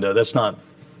 And that's not,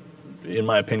 in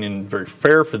my opinion, very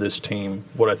fair for this team.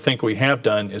 What I think we have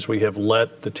done is we have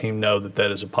let the team know that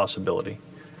that is a possibility.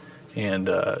 And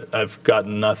I've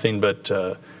gotten nothing but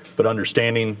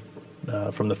understanding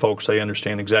from the folks. They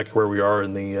understand exactly where we are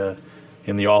in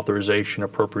the authorization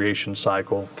appropriation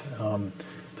cycle.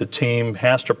 The team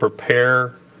has to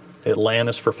prepare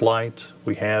Atlantis for flight.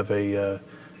 We have a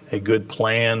good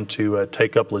plan to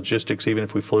take up logistics even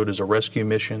if we flew it as a rescue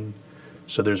mission.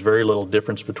 So there's very little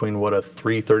difference between what a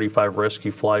 335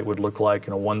 rescue flight would look like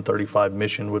and a 135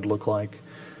 mission would look like.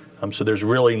 So there's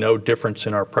really no difference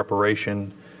in our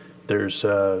preparation. There's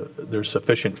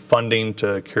sufficient funding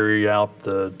to carry out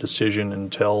the decision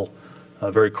until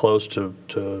very close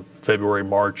to February,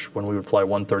 March, when we would fly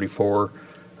 134.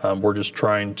 We're just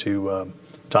trying to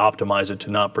optimize it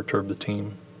to not perturb the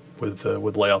team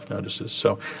with layoff notices.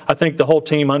 So I think the whole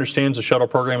team understands the shuttle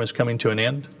program is coming to an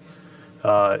end.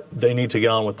 They need to get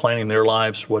on with planning their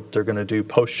lives, what they're going to do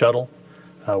post-shuttle,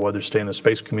 whether stay in the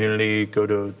space community, go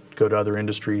to other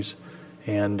industries.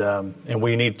 And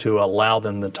we need to allow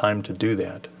them the time to do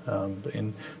that.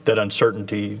 And that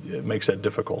uncertainty makes that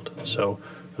difficult. So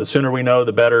the sooner we know,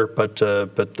 the better. But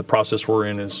the process we're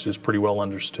in is pretty well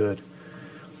understood.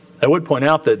 I would point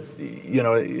out that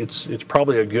it's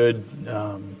probably a good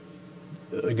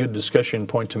discussion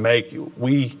point to make.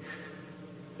 We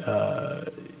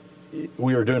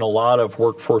are doing a lot of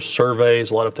workforce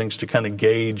surveys, a lot of things to kind of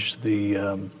gauge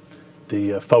the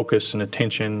focus and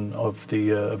attention of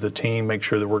the team, make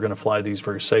sure that we're going to fly these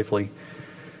very safely.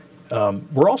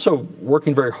 We're also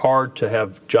working very hard to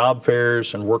have job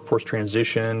fairs and workforce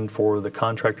transition for the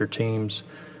contractor teams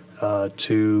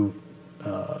to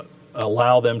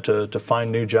allow them to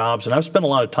find new jobs. And I've spent a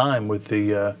lot of time with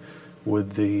the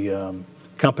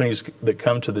companies that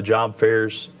come to the job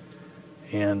fairs,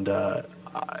 and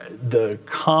the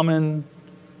common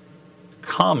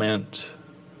comment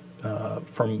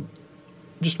from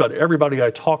just about everybody I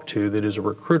talk to that is a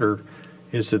recruiter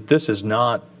is that this is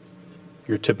not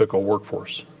your typical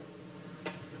workforce.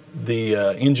 The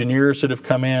engineers that have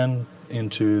come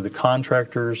into the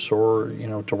contractors or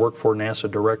to work for NASA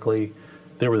directly,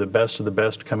 they were the best of the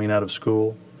best coming out of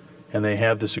school, and they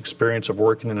have this experience of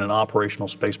working in an operational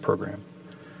space program.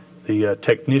 The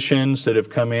technicians that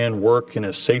have come in work in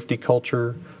a safety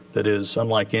culture that is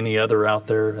unlike any other out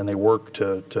there, and they work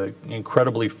to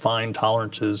incredibly fine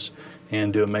tolerances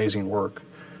and do amazing work.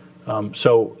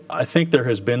 So I think there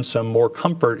has been some more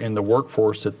comfort in the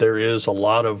workforce that there is a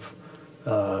lot of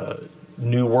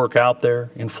new work out there.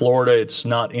 In Florida, it's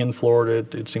not in Florida.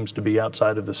 It seems to be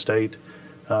outside of the state.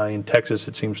 In Texas,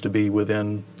 it seems to be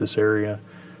within this area.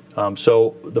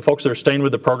 So the folks that are staying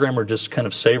with the program are just kind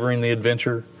of savoring the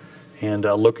adventure and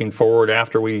looking forward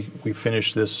after we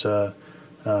finish this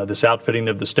this outfitting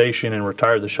of the station and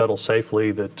retire the shuttle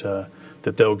safely, that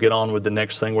they'll get on with the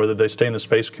next thing, whether they stay in the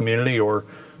space community or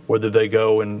whether they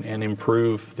go and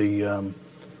improve the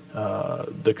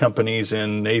companies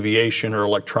in aviation or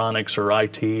electronics or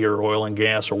IT or oil and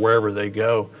gas or wherever they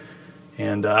go.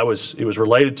 And it was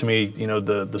related to me,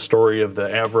 the story of the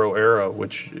Avro era,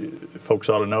 which folks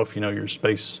ought to know if you know your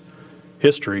space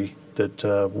history,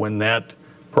 that when that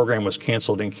program was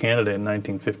canceled in Canada in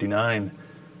 1959,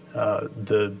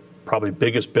 the probably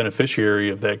biggest beneficiary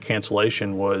of that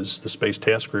cancellation was the Space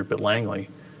Task Group at Langley,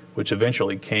 which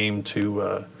eventually came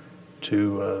to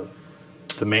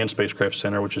the Manned Spacecraft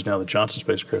Center, which is now the Johnson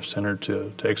Spacecraft Center,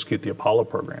 to execute the Apollo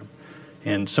program.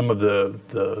 And some of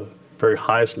the very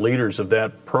highest leaders of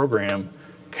that program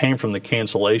came from the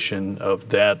cancellation of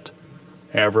that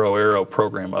Avro Aero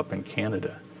program up in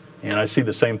Canada. And I see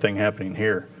the same thing happening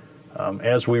here.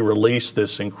 As we release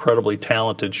this incredibly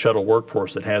talented shuttle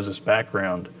workforce that has this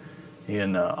background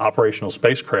in operational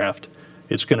spacecraft,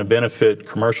 it's going to benefit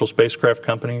commercial spacecraft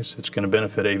companies, it's going to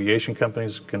benefit aviation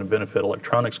companies, it's going to benefit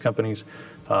electronics companies.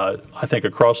 I think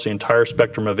across the entire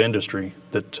spectrum of industry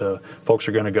that folks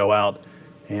are going to go out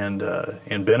and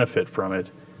benefit from it.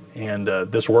 And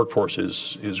this workforce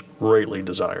is greatly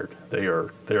desired. They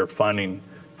are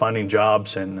finding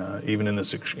jobs, and even in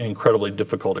this incredibly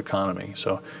difficult economy.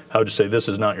 So I would just say this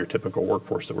is not your typical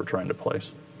workforce that we're trying to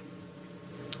place.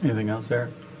 Anything else,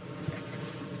 Eric?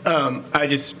 I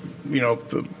just,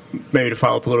 maybe to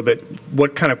follow up a little bit,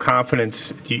 what kind of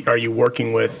confidence are you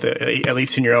working with, at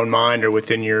least in your own mind or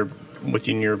within your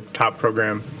top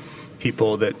program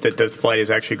people, that the flight is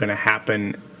actually going to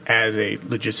happen as a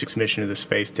logistics mission to the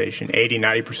space station? 80,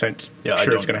 90%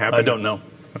 sure it's going to happen? I don't know.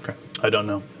 Okay. I don't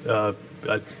know.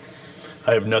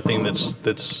 I have nothing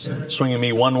that's swinging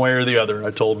me one way or the other. I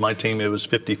told my team it was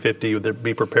 50-50. They'd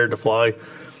be prepared to fly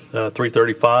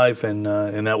 335, and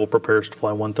that will prepare us to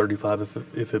fly 135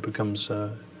 if it becomes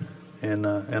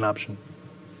an option.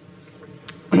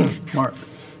 Mark.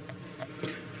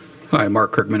 Hi,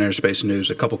 Mark Kirkman, Airspace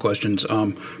News. A couple questions.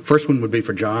 First one would be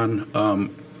for John.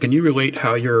 Can you relate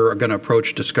how you're going to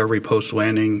approach Discovery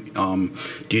post-landing?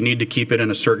 Do you need to keep it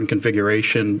in a certain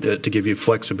configuration to give you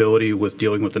flexibility with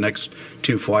dealing with the next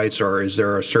two flights, or is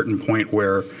there a certain point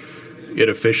where it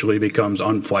officially becomes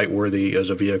unflight worthy as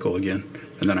a vehicle again?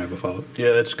 And then I have a follow-up.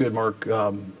 Yeah, that's good, Mark.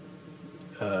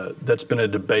 That's been a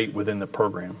debate within the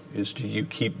program, is do you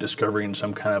keep Discovery in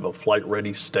some kind of a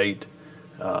flight-ready state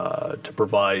to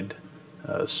provide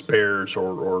spares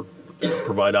or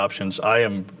provide options?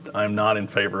 I'm not in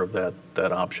favor of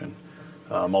that option,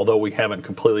 although we haven't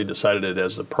completely decided it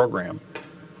as the program.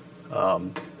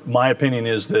 My opinion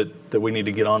is that we need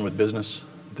to get on with business,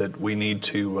 that we need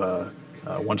to,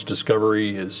 once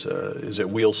Discovery is at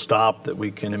wheel stop, that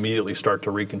we can immediately start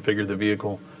to reconfigure the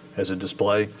vehicle as a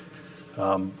display.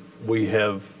 We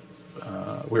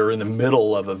are in the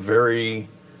middle of a very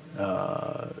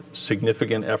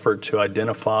significant effort to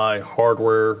identify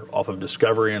hardware off of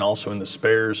Discovery and also in the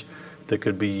spares that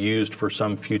could be used for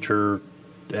some future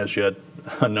as yet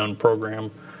unknown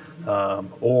program,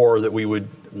 or that we would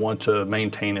want to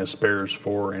maintain as spares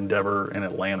for Endeavour and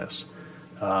Atlantis.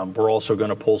 We're also going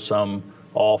to pull some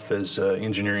off as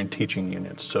engineering teaching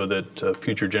units so that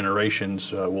future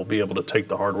generations will be able to take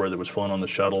the hardware that was flown on the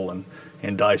shuttle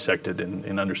and dissect it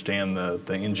and understand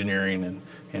the engineering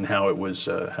and how it was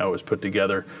put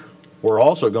together. We're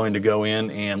also going to go in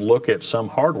and look at some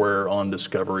hardware on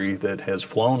Discovery that has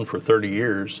flown for 30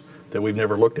 years that we've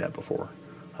never looked at before.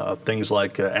 Things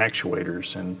like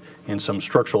actuators and some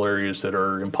structural areas that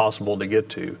are impossible to get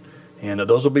to. And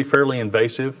those will be fairly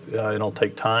invasive. It'll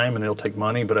take time and it'll take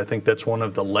money, but I think that's one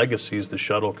of the legacies the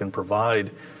shuttle can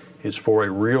provide is for a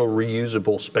real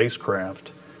reusable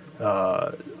spacecraft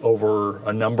over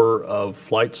a number of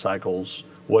flight cycles,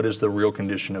 what is the real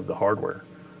condition of the hardware?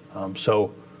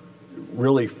 So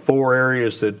really 4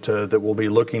 areas that we'll be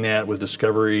looking at with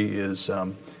Discovery is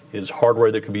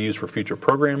hardware that can be used for future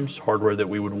programs, hardware that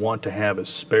we would want to have as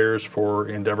spares for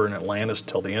Endeavour and Atlantis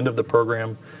till the end of the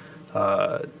program,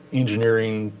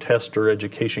 engineering, test, or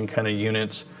education kind of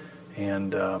units,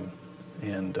 and the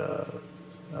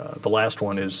last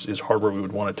one is hardware we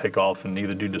would want to take off and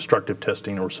either do destructive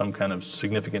testing or some kind of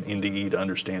significant NDE to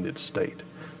understand its state.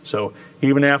 So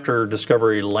even after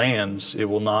Discovery lands, we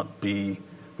will not be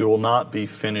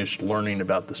finished learning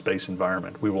about the space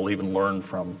environment. We will even learn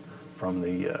from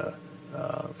the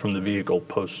vehicle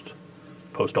post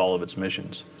all of its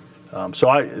missions.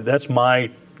 That's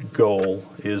my goal,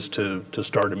 is to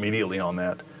start immediately on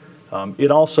that.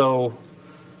 It also,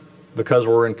 because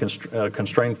we're in a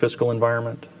constrained fiscal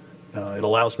environment, it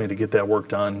allows me to get that work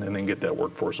done and then get that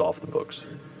workforce off the books.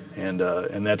 And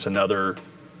that's another,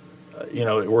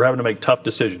 we're having to make tough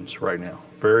decisions right now,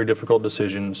 very difficult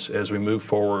decisions as we move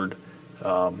forward.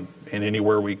 And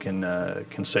anywhere we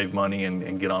can save money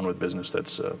and get on with business,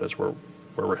 that's where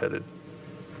we're headed.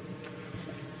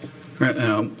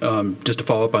 Just to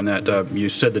follow up on that, you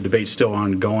said the debate's still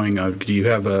ongoing. Do you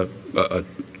have a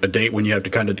date when you have to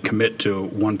kind of commit to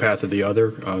one path or the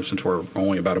other, since we're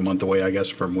only about a month away, I guess,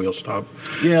 from wheel stop?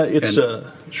 Yeah, it's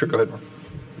sure. Go ahead, Mark.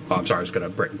 Oh, I'm sorry, I was going to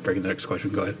break the next question.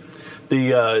 Go ahead.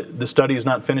 The study is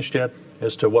not finished yet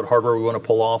as to what hardware we want to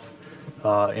pull off,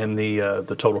 and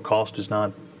the total cost is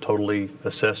not totally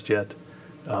assessed yet.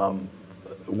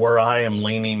 Where I am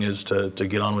leaning is to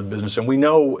get on with business, and we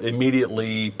know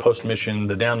immediately post-mission,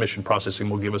 the down-mission processing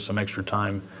will give us some extra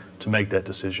time to make that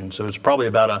decision. So it's probably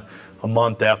about a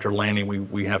month after landing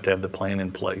we have to have the plan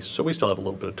in place. So we still have a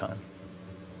little bit of time.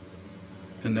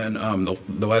 And then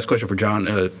the last question for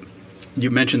John. You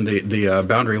mentioned the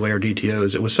boundary layer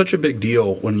DTOs. It was such a big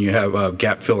deal when you have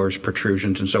gap fillers,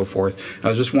 protrusions, and so forth. I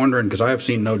was just wondering, because I have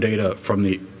seen no data from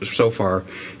so far.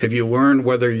 Have you learned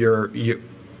whether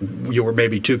you were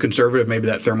maybe too conservative, maybe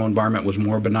that thermal environment was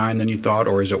more benign than you thought,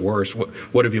 or is it worse?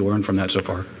 What have you learned from that so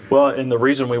far? Well, and the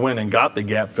reason we went and got the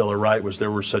gap filler right was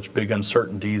there were such big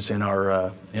uncertainties in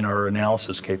our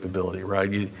analysis capability,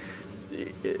 right?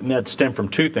 And that stemmed from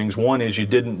 2 things. One is you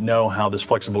didn't know how this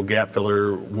flexible gap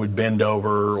filler would bend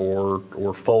over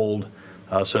or fold,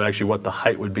 so actually what the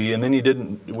height would be. And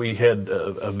then we had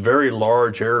a very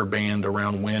large error band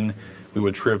around when we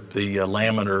would trip the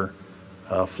laminar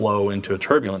flow into a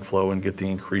turbulent flow and get the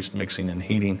increased mixing and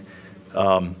heating.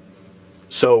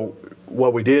 So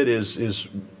what we did is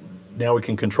now we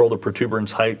can control the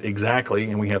protuberance height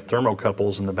exactly, and we have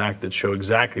thermocouples in the back that show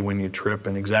exactly when you trip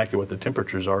and exactly what the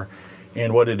temperatures are.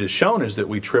 And what it has shown is that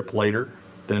we trip later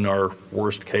than our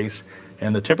worst case,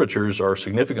 and the temperatures are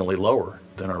significantly lower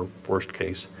than our worst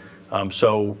case.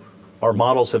 So our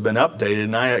models have been updated,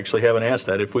 and I actually haven't asked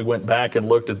that. If we went back and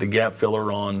looked at the gap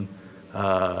filler on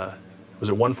was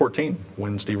it 114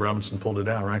 when Steve Robinson pulled it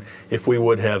out, right? If we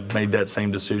would have made that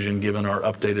same decision given our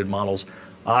updated models,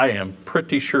 I am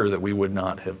pretty sure that we would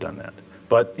not have done that.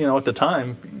 But at the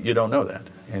time, you don't know that,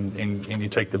 and you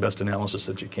take the best analysis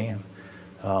that you can.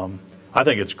 I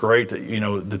think it's great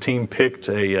that the team picked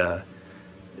to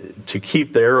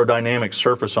keep the aerodynamic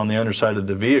surface on the underside of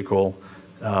the vehicle.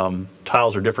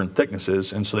 Tiles are different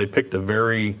thicknesses, and so they picked a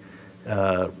very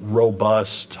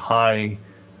robust, high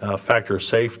factor of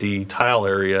safety tile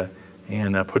area,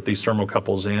 and put these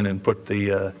thermocouples in and put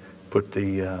the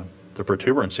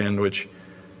protuberance in, which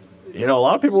a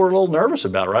lot of people were a little nervous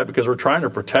about, right? Because we're trying to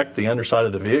protect the underside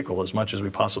of the vehicle as much as we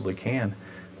possibly can.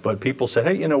 But people said,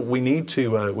 hey, we need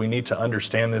to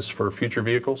understand this for future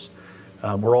vehicles.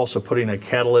 We're also putting a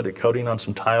catalytic coating on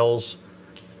some tiles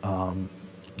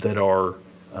that are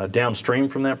downstream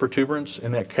from that protuberance,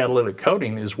 and that catalytic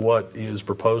coating is what is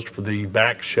proposed for the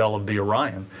back shell of the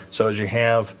Orion. So as you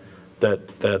have that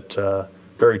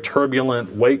very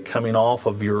turbulent weight coming off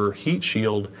of your heat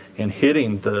shield and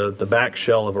hitting the back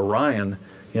shell of Orion,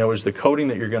 is the coating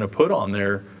that you're going to put on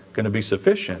there going to be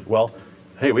sufficient? Well,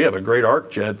 hey, we have a great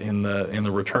arc jet in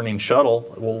the returning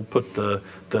shuttle. We'll put the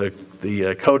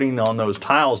coating on those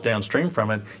tiles downstream from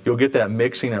it. You'll get that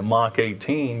mixing at Mach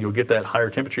 18. You'll get that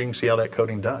higher temperature. You can see how that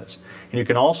coating does. And you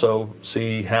can also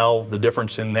see how the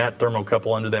difference in that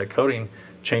thermocouple under that coating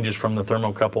changes from the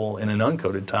thermocouple in an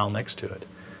uncoated tile next to it.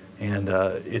 And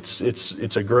it's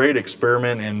a great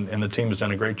experiment, and the team has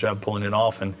done a great job pulling it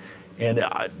off. And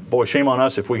boy, shame on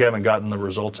us if we haven't gotten the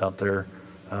results out there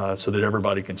so that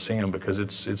everybody can see them, because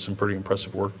it's some pretty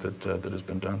impressive work that has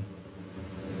been done.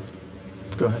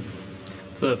 Go ahead.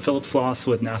 It's Philip Sloss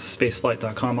with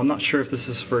NASASpaceflight.com. I'm not sure if this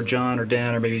is for John or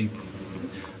Dan or maybe,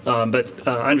 but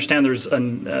I understand there's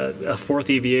a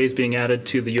fourth EVA is being added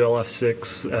to the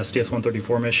ULF-6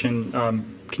 STS-134 mission.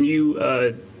 Can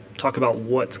you talk about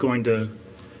what's going to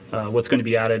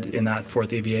be added in that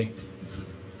fourth EVA?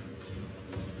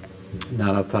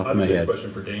 Not off the top of my head.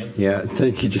 Question for Dan. Yeah,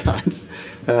 thank you, John.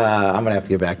 I'm going to have to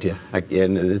get back to you.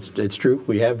 And it's true.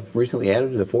 We have recently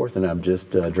added the fourth, and I'm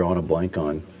just drawing a blank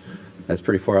on. That's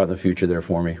pretty far out in the future there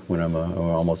for me when I'm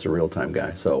almost a real-time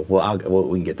guy. So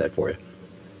we can get that for you.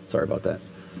 Sorry about that.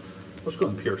 Let's go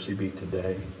on PRCB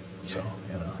today. So,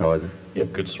 Oh, is it? You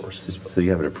have good sources. So you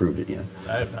haven't approved it yet?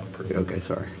 I have not approved it. Okay,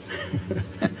 sorry.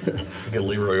 Get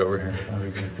Leroy over here.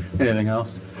 Anything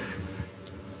else?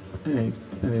 Any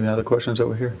other questions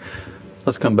over here?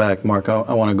 Let's come back, Mark.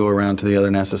 I want to go around to the other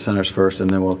NASA centers first, and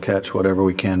then we'll catch whatever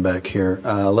we can back here.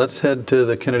 Let's head to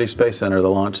the Kennedy Space Center,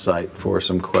 the launch site, for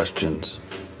some questions.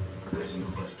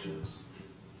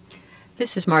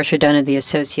 This is Marcia Dunn of the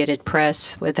Associated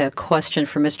Press with a question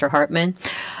for Mr. Hartman.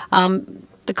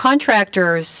 The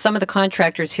contractors, some of the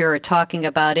contractors here are talking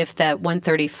about if that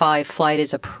 135 flight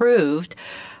is approved,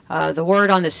 the word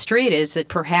on the street is that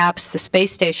perhaps the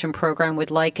space station program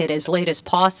would like it as late as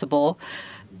possible,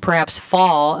 perhaps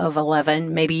fall of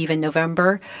 11, maybe even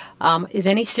November. Is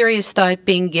any serious thought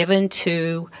being given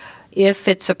to, if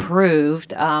it's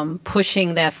approved,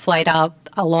 pushing that flight out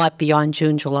a lot beyond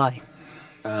June, July?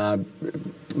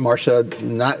 Marcia,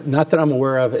 not that I'm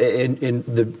aware of.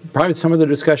 Probably some of the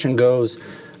discussion goes,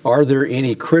 are there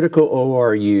any critical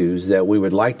ORUs that we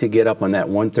would like to get up on that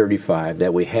 135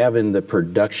 that we have in the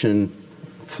production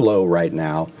flow right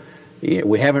now?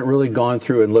 We haven't really gone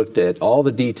through and looked at all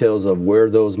the details of where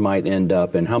those might end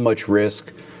up and how much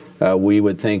risk we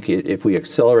would think if we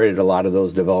accelerated a lot of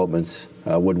those developments,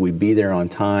 would we be there on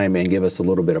time and give us a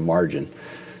little bit of margin?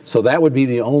 So that would be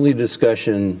the only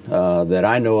discussion that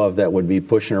I know of that would be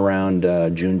pushing around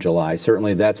June, July.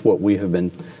 Certainly that's what we have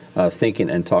been thinking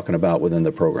and talking about within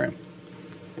the program.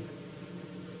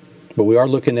 But we are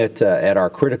looking at our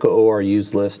critical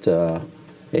ORUs list,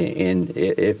 and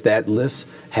if that list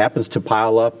happens to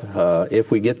pile up,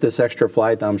 if we get this extra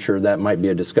flight, I'm sure that might be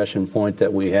a discussion point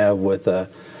that we have with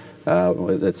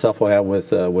that Self will have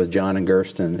with John and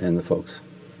Gerst and the folks.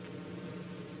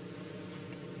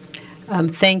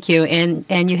 Thank you.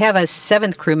 And you have a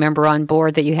seventh crew member on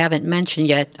board that you haven't mentioned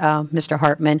yet, Mr.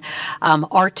 Hartman.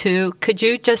 R2, could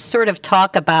you just sort of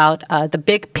talk about the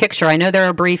big picture? I know there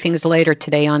are briefings later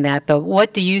today on that, but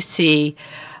what do you see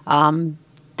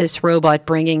this robot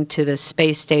bringing to the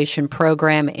space station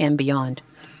program and beyond?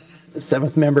 The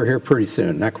seventh member here pretty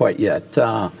soon, not quite yet.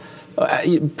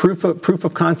 Proof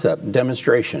of concept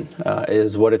demonstration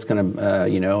is what it's going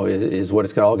to is what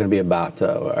it's all going to be about.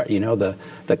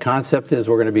 The concept is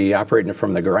we're going to be operating it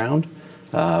from the ground.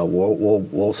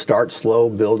 We'll start slow,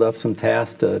 build up some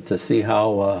tasks to see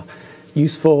how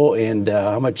useful and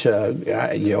how much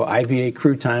IVA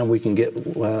crew time we can get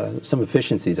some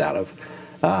efficiencies out of.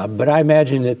 But I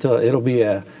imagine it'll be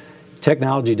a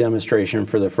technology demonstration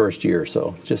for the first year or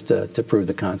so, just to prove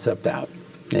the concept out.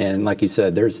 And like you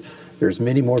said, there's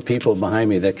many more people behind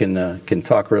me that can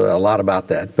talk really a lot about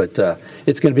that. But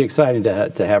it's going to be exciting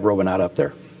to have Robonaut up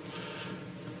there.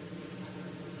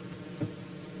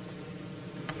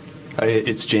 Hi,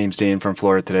 it's James Dean from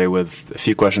Florida today with a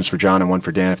few questions for John and one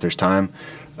for Dan if there's time.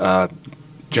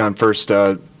 John, first,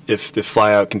 if the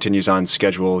flyout continues on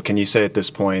schedule, can you say at this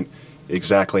point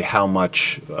exactly how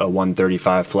much a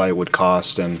 135 flight would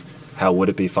cost and how would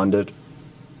it be funded?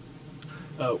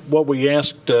 What we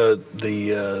asked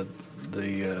the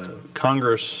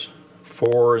Congress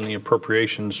for in the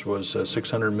appropriations was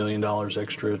 $600 million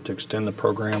extra to extend the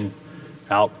program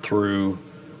out through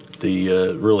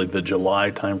the really the July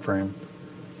timeframe,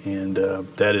 and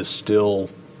that is still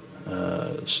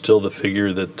still the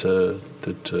figure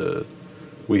that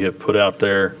we have put out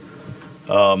there.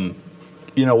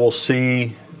 We'll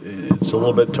see. It's a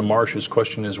little bit to Marcia's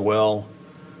question as well.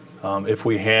 If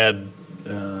we had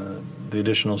the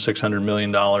additional $600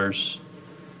 million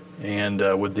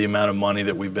and with the amount of money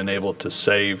that we've been able to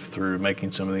save through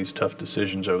making some of these tough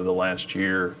decisions over the last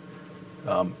year,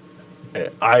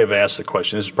 I have asked the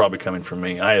question, this is probably coming from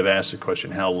me, I have asked the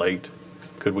question, how late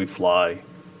could we fly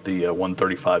the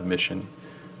 135 mission?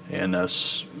 And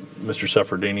Mr.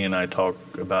 Suffredini and I talk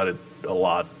about it a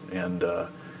lot, and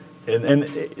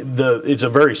it's a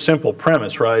very simple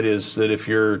premise, right? Is that if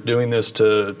you're doing this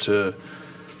to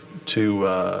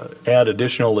add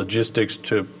additional logistics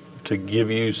to give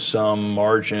you some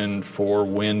margin for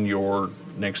when your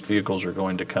next vehicles are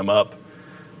going to come up,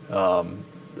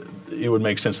 it would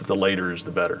make sense that the later is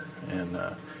the better.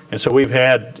 And so we've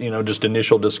had just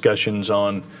initial discussions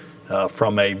on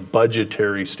from a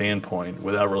budgetary standpoint,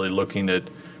 without really looking at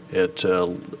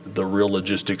the real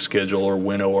logistics schedule or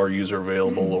when ORUs are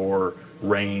available or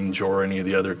range or any of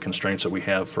the other constraints that we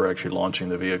have for actually launching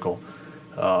the vehicle.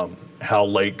 How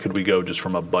late could we go just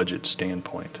from a budget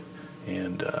standpoint?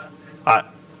 And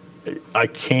I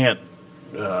can't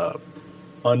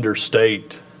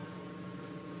understate,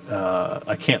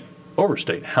 I can't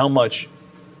overstate how much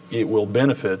it will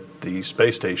benefit the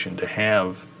space station to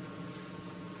have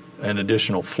an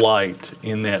additional flight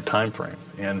in that time frame.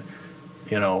 And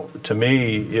to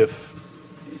me, if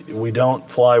we don't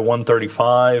fly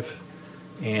 135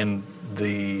 and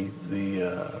the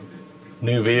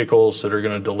new vehicles that are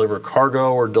going to deliver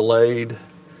cargo are delayed,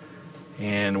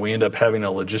 and we end up having a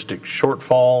logistic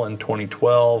shortfall in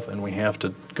 2012, and we have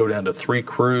to go down to 3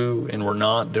 crew, and we're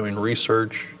not doing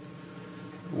research,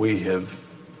 we have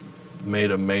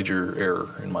made a major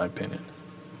error, in my opinion.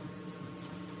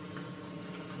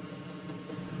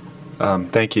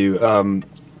 Thank you.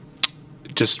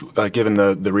 Just given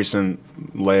the recent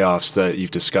layoffs that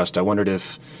you've discussed, I wondered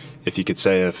if you could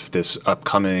say if this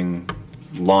upcoming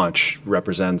launch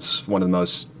represents one of the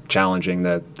most challenging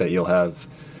that you'll have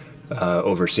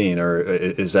overseen, or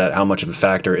is that, how much of a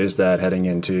factor is that heading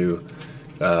into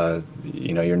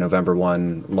your November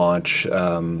 1 launch?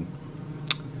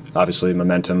 Obviously,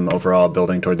 momentum overall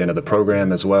building toward the end of the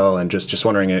program as well, and just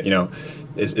wondering,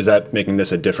 is that making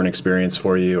this a different experience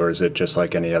for you, or is it just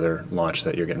like any other launch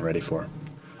that you're getting ready for?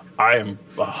 I'm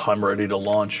ready to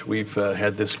launch. We've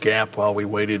had this gap while we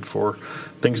waited for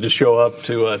things to show up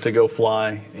to go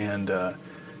fly, and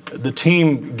the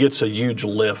team gets a huge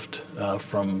lift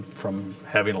from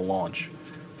having a launch.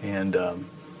 And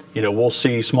we'll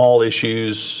see small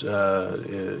issues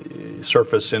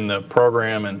surface in the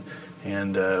program,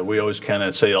 and we always kind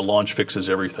of say a launch fixes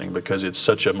everything, because it's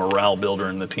such a morale builder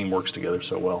and the team works together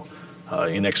so well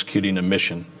in executing a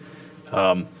mission.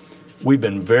 We've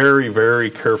been very, very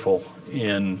careful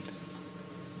in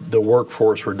the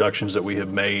workforce reductions that we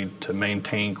have made to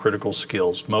maintain critical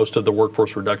skills. Most of the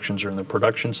workforce reductions are in the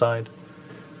production side.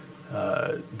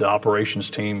 The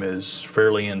operations team is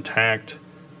fairly intact.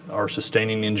 Our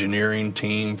sustaining engineering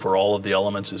team for all of the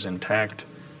elements is intact.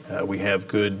 We have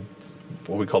good,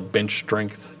 what we call bench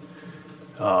strength.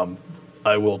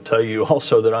 I will tell you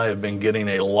also that I have been getting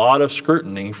a lot of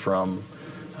scrutiny from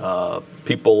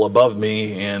people above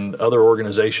me and other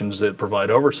organizations that provide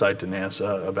oversight to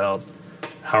NASA about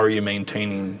how are you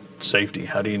maintaining safety?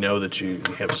 How do you know that you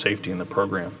have safety in the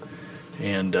program?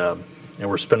 And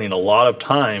we're spending a lot of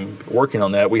time working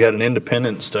on that. We had an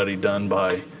independent study done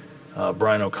by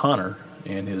Brian O'Connor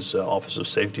and his Office of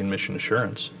Safety and Mission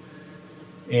Assurance.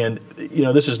 And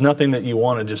this is nothing that you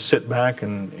want to just sit back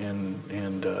and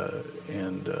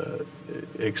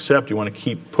accept. You want to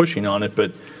keep pushing on it,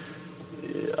 but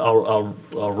I'll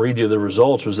read you the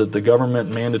results. Was that the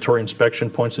government mandatory inspection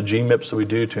points, the GMIPs that we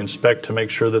do to inspect to make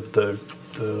sure that the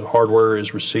hardware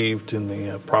is received in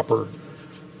the proper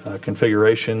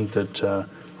configuration, that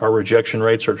our rejection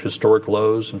rates are at historic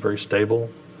lows and very stable,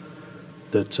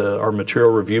 that our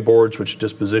material review boards, which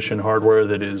disposition hardware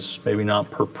that is maybe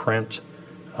not per print,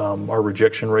 our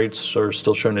rejection rates are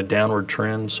still showing a downward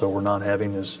trend, so we're not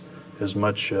having as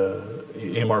much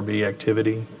MRB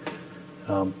activity.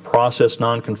 Process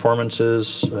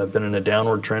nonconformances have been in a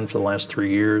downward trend for the last 3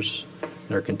 years.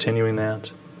 They're continuing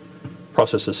that.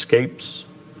 Process escapes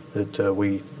that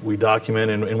we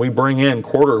document, and we bring in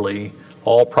quarterly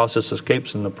all process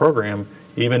escapes in the program,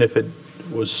 even if it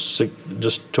was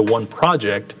just to one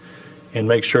project, and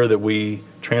make sure that we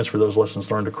transfer those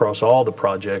lessons learned across all the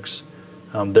projects.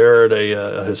 They're at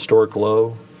a historic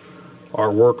low. Our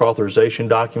work authorization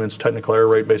documents, technical error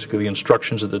rate, basically the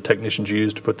instructions that the technicians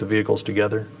use to put the vehicles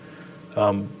together.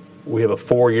 we have a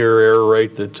 4-year error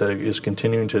rate that is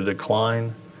continuing to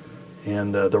decline,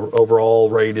 and the overall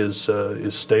rate is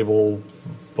stable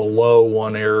below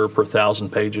 1 error per 1,000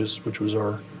 pages, which was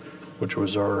our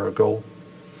goal.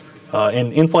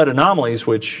 And in-flight anomalies,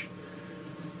 which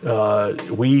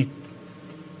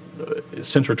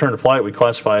since return to flight, we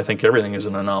classify, I think, everything as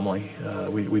an anomaly.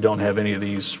 We don't have any of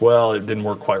these. Well, it didn't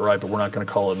work quite right, but we're not going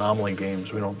to call it anomaly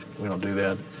games. We don't do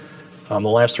that. The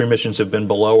last 3 missions have been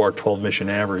below our 12-mission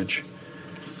average.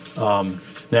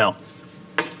 Now,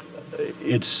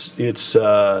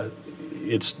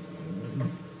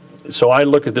 so I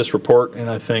look at this report and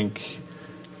I think,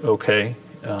 okay,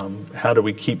 how do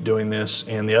we keep doing this?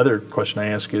 And the other question I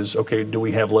ask is, okay, do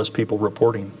we have less people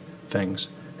reporting things?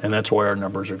 And that's why our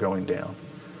numbers are going down.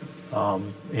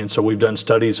 And so we've done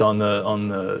studies on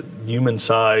the human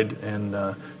side and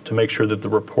to make sure that the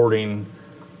reporting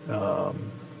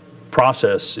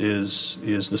process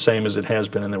is the same as it has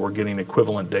been, and that we're getting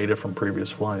equivalent data from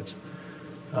previous flights.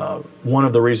 One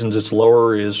of the reasons it's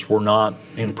lower is we're not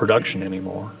in production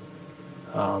anymore.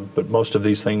 But most of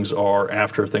these things are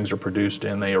after things are produced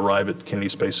and they arrive at Kennedy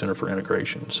Space Center for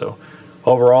integration. So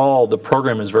overall, the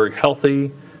program is very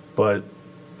healthy, but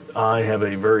I have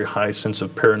a very high sense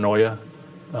of paranoia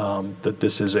that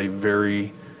this is a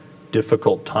very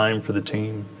difficult time for the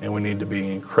team, and we need to be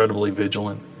incredibly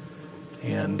vigilant.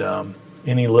 And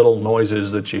any little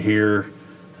noises that you hear,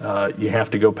 you have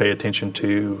to go pay attention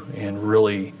to and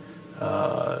really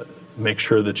make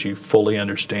sure that you fully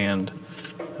understand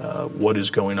what is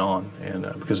going on, and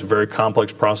because it's a very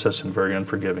complex process and very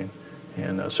unforgiving.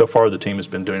 And so far the team has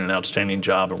been doing an outstanding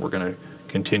job, and we're going to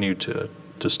continue to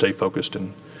stay focused.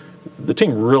 And the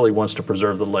team really wants to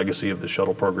preserve the legacy of the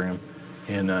shuttle program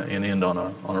and end on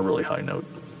a really high note.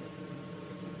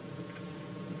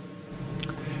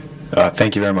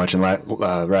 Thank you very much. And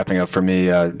wrapping up for me,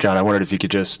 John, I wondered if you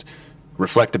could just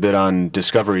reflect a bit on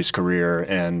Discovery's career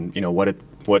and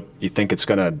what you think it's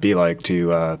going to be like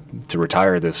to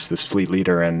retire this fleet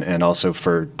leader, and also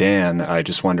for Dan, I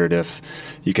just wondered if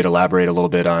you could elaborate a little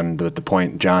bit on the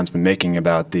point John's been making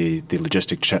about the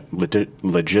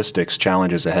logistics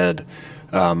challenges ahead.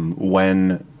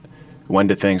 When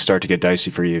do things start to get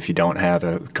dicey for you if you don't have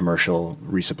a commercial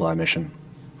resupply mission?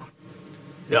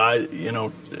 Yeah,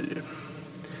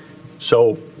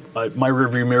 my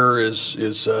rearview mirror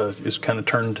is kind of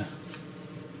turned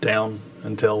down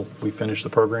until we finish the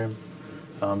program.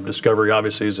 Discovery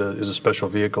obviously is a special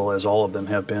vehicle, as all of them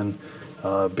have been,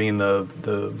 being the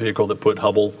vehicle that put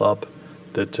Hubble up,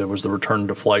 that was the return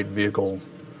to flight vehicle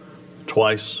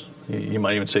twice. You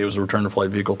might even say it was the return to flight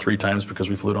vehicle 3 times, because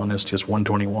we flew it on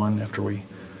STS-121 after we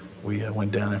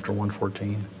went down after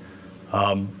 114.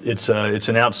 It's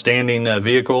an outstanding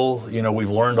vehicle. We've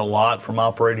learned a lot from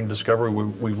operating Discovery.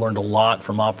 We've learned a lot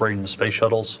from operating the space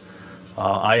shuttles.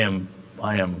 I am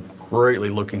greatly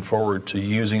looking forward to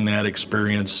using that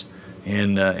experience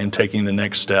and taking the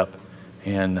next step.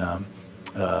 And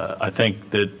I think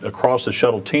that across the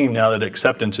shuttle team, now that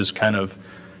acceptance has kind of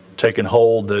taken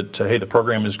hold, that hey, the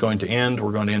program is going to end.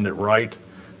 We're going to end it right.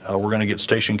 We're going to get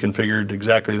station configured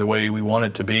exactly the way we want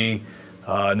it to be.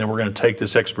 And then we're going to take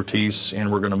this expertise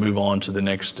and we're going to move on to the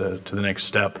next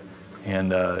step,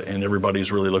 and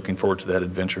everybody's really looking forward to that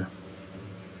adventure.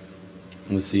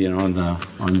 Let's see, when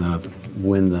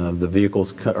the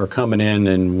vehicles are coming in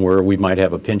and where we might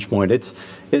have a pinch point, it's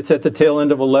at the tail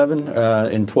end of 11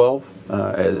 and 12,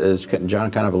 as John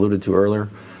kind of alluded to earlier.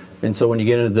 And so when you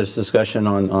get into this discussion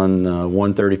on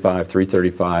 135,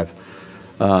 335.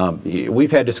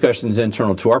 We've had discussions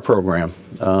internal to our program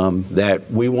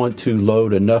that we want to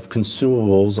load enough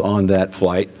consumables on that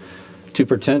flight to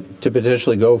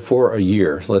potentially go for a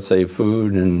year. So let's say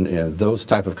food and those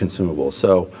type of consumables.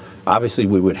 So obviously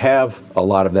we would have a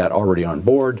lot of that already on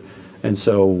board. And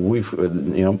so we've,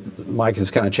 Mike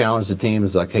has kind of challenged the team.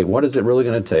 Is like, hey, what is it really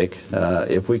going to take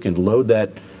if we can load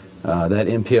that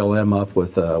MPLM up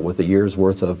with a year's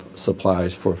worth of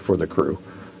supplies for the crew?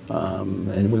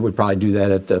 And we would probably do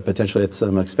that potentially at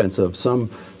some expense of some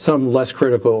less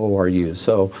critical ORUs.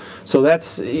 So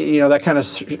that's that kind of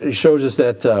shows us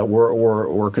that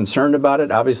we're concerned about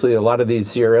it. Obviously, a lot of these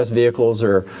CRS vehicles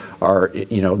are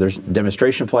there's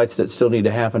demonstration flights that still need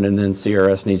to happen, and then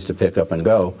CRS needs to pick up and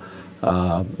go.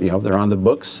 They're on the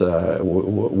books.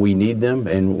 We need them,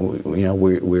 and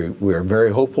we are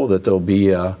very hopeful that they'll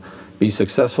be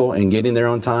successful in getting there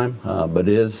on time. But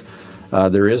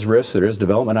there is risk. There is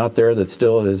development out there that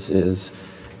still has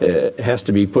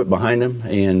to be put behind them,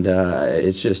 and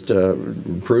it's just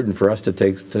prudent for us to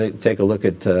take a look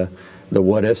at the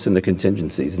what ifs and the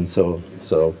contingencies, and so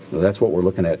that's what we're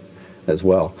looking at as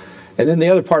well. And then the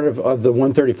other part of the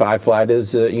 135 flight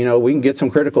is, you know, we can get some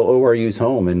critical ORUs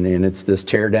home, and it's this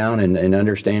tear down and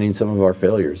understanding some of our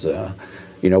failures.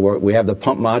 You know, we have the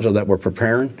pump module that we're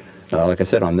preparing, like I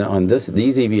said, on these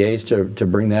EVAs to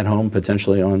bring that home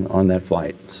potentially on that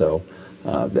flight. So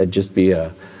that'd just be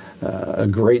a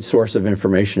great source of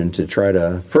information to try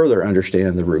to further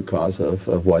understand the root cause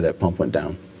of why that pump went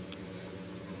down.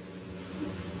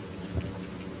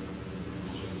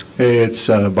 Hey, it's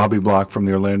Bobby Block from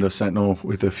the Orlando Sentinel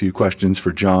with a few questions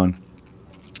for John.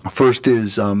 First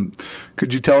is,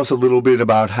 could you tell us a little bit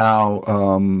about how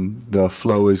the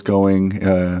flow is going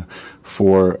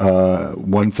for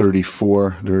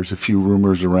 134? There's a few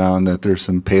rumors around that there's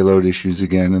some payload issues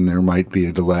again and there might be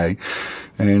a delay.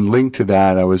 And linked to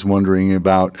that, I was wondering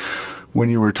about when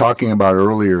you were talking about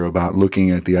earlier about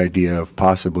looking at the idea of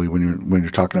possibly when you're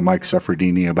talking to Mike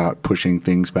Suffredini about pushing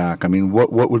things back. I mean,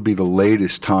 what would be the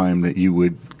latest time that you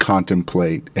would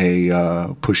contemplate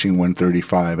a pushing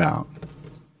 135 out?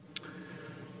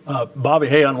 Bobby,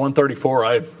 hey, on 134,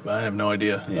 I have no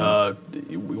idea. Yeah.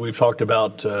 We've talked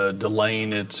about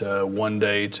delaying it 1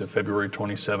 day to February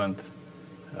 27th,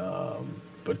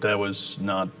 but that was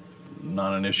not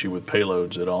an issue with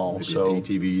payloads at all. Maybe so an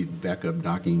ATV backup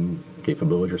docking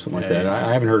capability or something like that.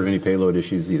 I haven't heard of any payload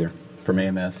issues either from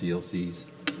AMS, ELCs.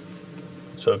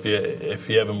 So if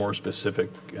you have a more specific,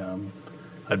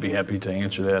 I'd be happy to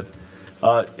answer that.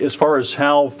 As far as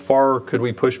how far could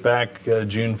we push back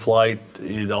June flight,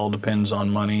 it all depends on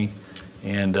money,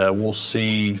 and we'll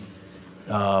see.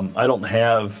 I don't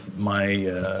have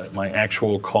my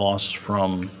actual costs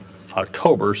from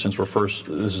October, since this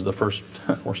is the first,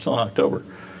 we're still in October.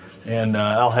 And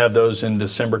I'll have those in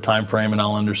December timeframe, and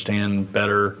I'll understand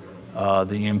better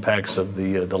the impacts of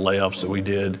the layoffs that we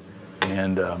did.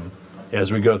 And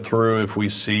as we go through, if we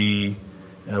see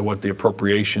what the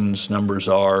appropriations numbers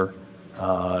are,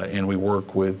 and we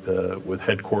work with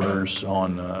headquarters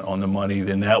on the money,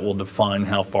 then that will define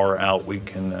how far out we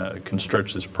can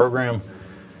stretch this program.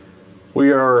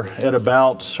 We are at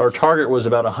about, our target was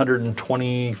about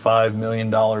 $125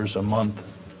 million a month,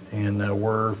 and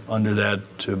we're under that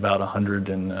to about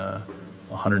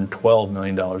 $112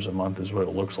 million a month is what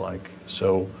it looks like.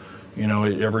 So, you know,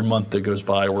 every month that goes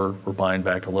by, we're buying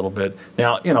back a little bit.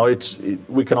 Now, you know,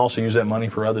 we can also use that money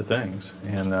for other things,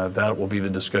 and that will be the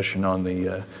discussion on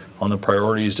the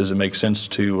priorities. Does it make sense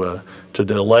to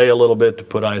delay a little bit to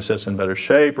put ISS in better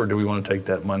shape, or do we want to take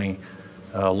that money,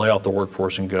 lay off the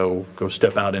workforce, and go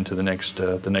step out into the next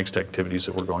activities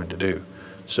that we're going to do?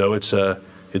 So it's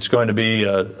going to be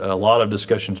a lot of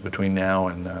discussions between now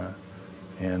and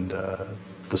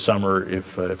the summer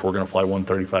if we're going to fly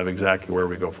 135, exactly where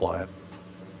we go fly it.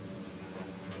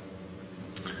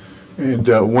 And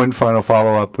one final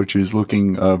follow-up, which is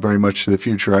looking very much to the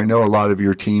future. I know a lot of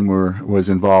your team was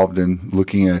involved in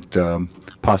looking at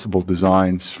possible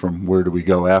designs from where do we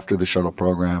go after the shuttle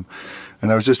program. And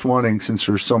I was just wondering, since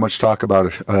there's so much talk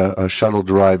about a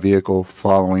shuttle-derived vehicle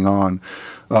following on,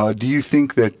 do you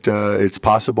think that it's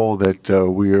possible that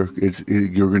you're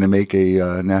going to make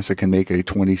NASA can make a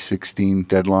 2016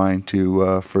 deadline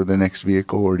for the next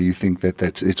vehicle, or do you think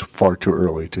that it's far too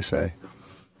early to say?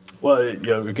 Well, you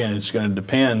know, again, it's going to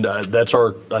depend. I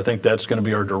think that's going to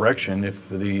be our direction if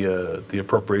the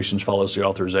appropriations follows the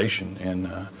authorization, and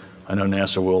I know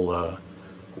NASA will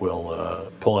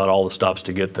pull out all the stops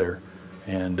to get there.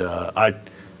 And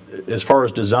as far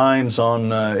as designs on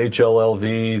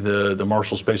HLLV, the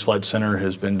Marshall Space Flight Center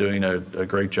has been doing a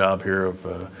great job here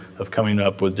of coming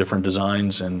up with different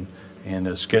designs, and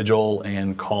schedule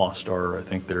and cost are, I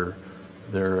think, their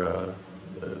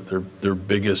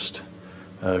biggest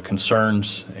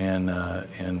concerns,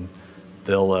 and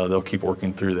they'll keep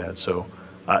working through that. So,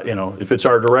 you know, if it's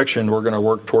our direction, we're going to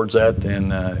work towards that,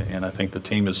 and I think the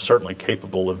team is certainly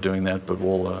capable of doing that. But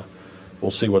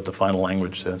we'll see what the final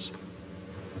language says.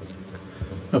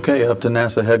 Okay, up to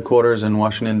NASA headquarters in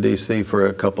Washington, D.C. for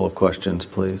a couple of questions,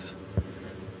 please.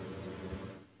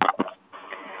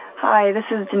 Hi, this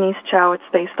is Denise Chow with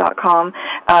Space.com.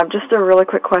 Just a really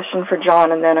quick question for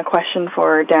John, and then a question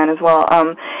for Dan as well.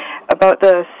 About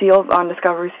the seals on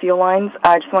Discovery's fuel lines,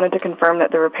 I just wanted to confirm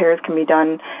that the repairs can be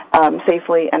done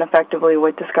safely and effectively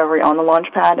with Discovery on the launch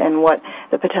pad, and what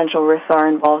the potential risks are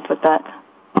involved with that.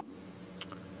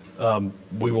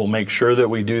 We will make sure that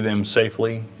we do them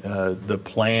safely. The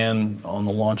plan on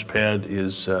the launch pad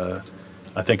is, I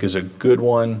think, is a good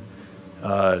one.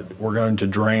 We're going to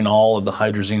drain all of the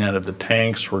hydrazine out of the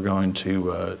tanks. We're going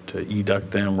to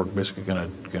educt them. We're basically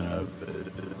going to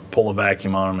pull a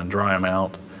vacuum on them and dry them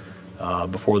out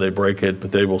before they break it.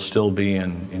 But they will still be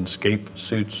in escape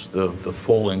suits, the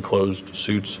full enclosed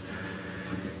suits.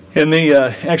 And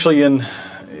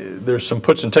there's some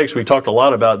puts and takes. We talked a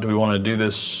lot about, do we want to do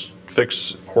this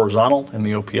fixed horizontal in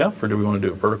the OPF, or do we want to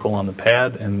do it vertical on the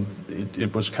pad? And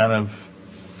it was kind of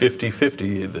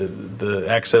 50-50. The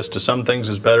access to some things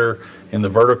is better in the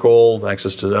vertical,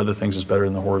 access to other things is better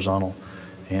in the horizontal.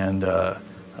 And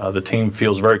the team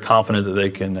feels very confident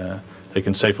that they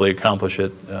can safely accomplish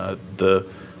it.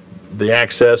 The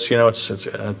access,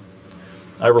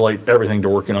 I relate everything to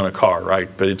working on a car, right?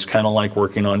 But it's kind of like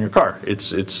working on your car.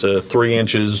 It's 3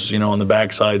 inches, on the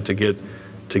backside to get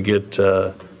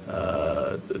to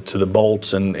the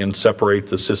bolts and separate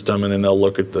the system, and then they'll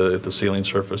look at the sealing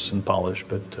surface and polish.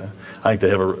 But I think they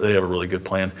have a really good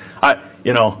plan.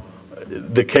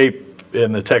 The Cape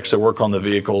and the techs that work on the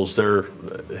vehicles, they're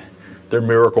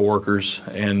miracle workers,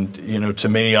 and to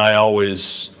me, I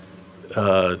always.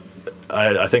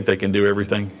 I think they can do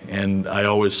everything, and I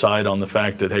always side on the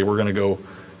fact that, hey, we're going to go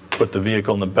put the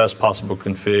vehicle in the best possible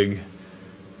config,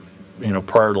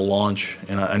 prior to launch.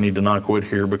 And I need to knock wood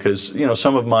here, because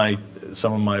some of my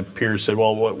peers said,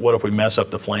 well, what if we mess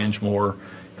up the flange more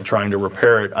and trying to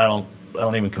repair it? I don't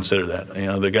even consider that.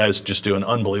 The guys just do an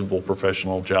unbelievable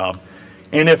professional job.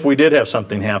 And if we did have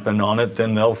something happen on it,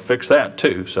 then they'll fix that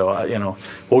too. So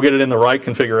we'll get it in the right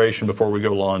configuration before we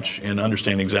go launch and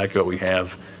understand exactly what we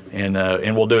have. And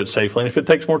we'll do it safely. And if it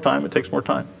takes more time, it takes more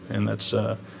time. And that's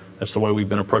the way we've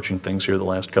been approaching things here the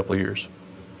last couple of years.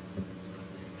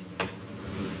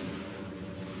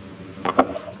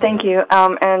 Thank you.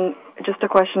 And just a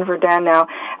question for Dan now.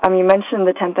 You mentioned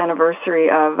the 10th anniversary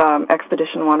of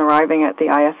Expedition 1 arriving at the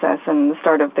ISS and the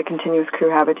start of the continuous crew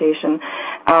habitation.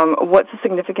 What's the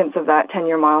significance of that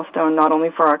 10-year milestone, not only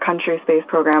for our country's space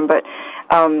program, but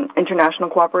international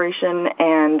cooperation,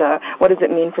 and what does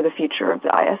it mean for the future of the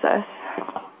ISS?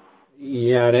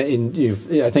 Yeah,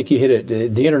 I think you hit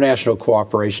it. The international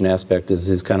cooperation aspect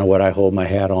is kind of what I hold my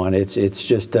hat on. It's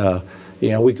just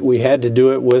we had to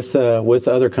do it with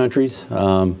other countries.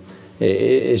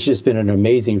 It's just been an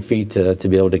amazing feat to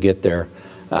be able to get there.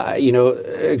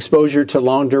 Exposure to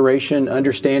long duration,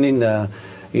 understanding our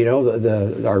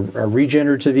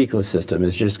regenerative ecosystem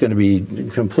is just going to be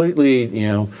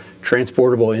completely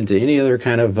transportable into any other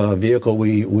kind of vehicle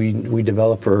we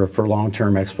develop for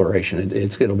long-term exploration.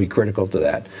 It'll be critical to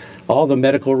that. All the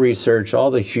medical research, all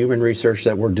the human research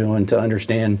that we're doing to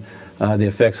understand the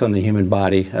effects on the human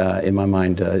body, in my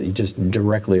mind, just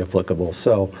directly applicable.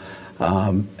 So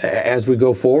as we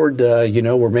go forward,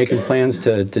 we're making plans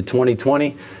to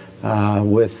 2020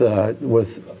 with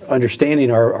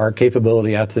understanding our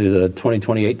capability out to the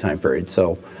 2028 time period.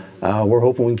 So we're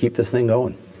hoping we can keep this thing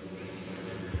going.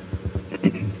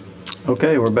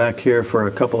 Okay, we're back here for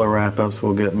a couple of wrap-ups.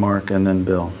 We'll get Mark and then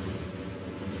Bill.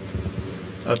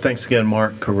 Thanks again,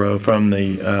 Mark Carreau from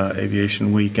the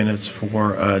Aviation Week, and it's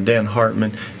for Dan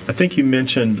Hartman. I think you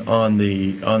mentioned on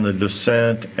the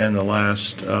descent and the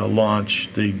last launch,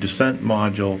 the descent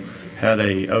module had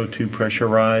a O2 pressure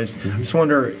rise. I just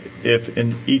wonder if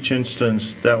in each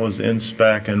instance that was in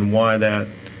spec and why that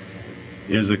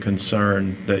is a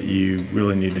concern that you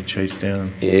really need to chase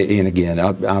down. And again,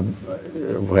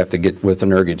 we'll have to get with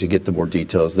NERGA to get the more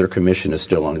details. Their commission is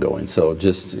still ongoing, so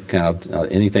just kind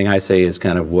of anything I say is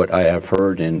kind of what I have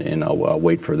heard, and I'll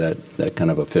wait for that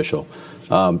kind of official.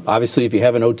 Obviously, if you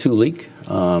have an O2 leak,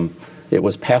 it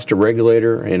was past a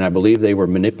regulator, and I believe they were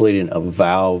manipulating a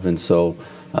valve, and so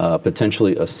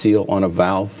potentially a seal on a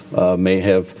valve may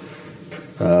have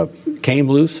came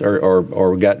loose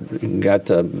or got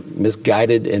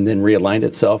misguided and then realigned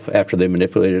itself after they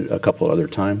manipulated it a couple of other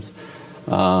times.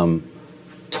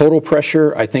 Total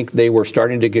pressure, I think they were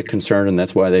starting to get concerned, and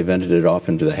that's why they vented it off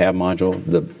into the HAB module.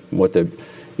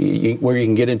 Where you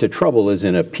can get into trouble is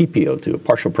in a PPO2, a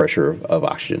partial pressure of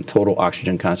oxygen, total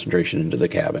oxygen concentration into the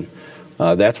cabin.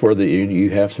 That's where you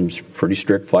have some pretty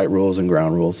strict flight rules and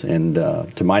ground rules, and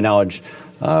to my knowledge,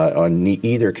 on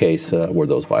either case were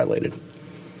those violated.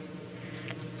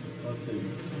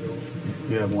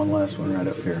 You have one last one right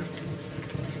up here.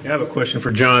 I have a question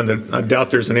for John that I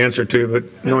doubt there's an answer to, but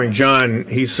knowing John,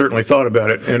 he's certainly thought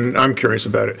about it, and I'm curious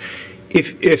about it.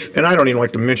 If and I don't even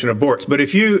like to mention aborts, but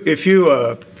if you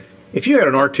had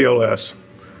an RTLS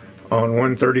on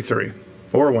 133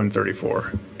 or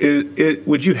 134,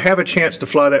 would you have a chance to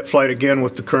fly that flight again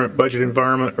with the current budget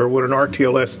environment, or would an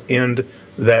RTLS end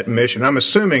that mission? I'm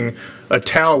assuming a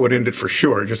TAL would end it for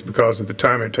sure, just because of the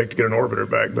time it'd take to get an orbiter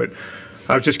back, but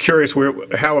I was just curious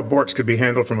how aborts could be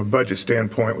handled from a budget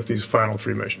standpoint with these final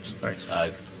 3 missions. Thanks.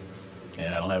 I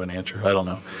don't have an answer. I don't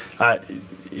know.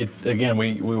 Again,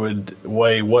 we would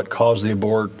weigh what caused the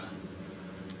abort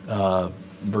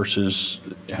versus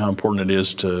how important it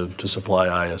is to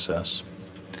supply ISS.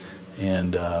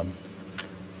 And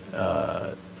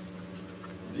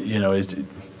you know,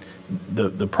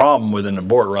 the problem with an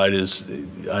abort, right, is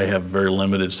I have very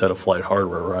limited set of flight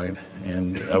hardware, right,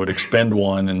 and I would expend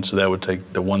one, and so that would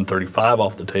take the 135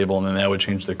 off the table, and then that would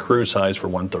change the crew size for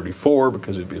 134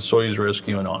 because it'd be a Soyuz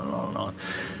rescue, and on and on and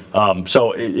on.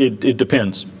 So it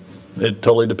depends. It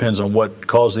totally depends on what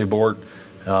caused the abort,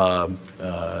 and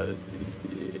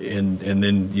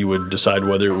then you would decide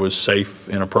whether it was safe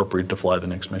and appropriate to fly the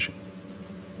next mission.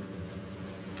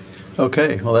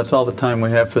 Okay, well, that's all the time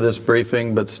we have for this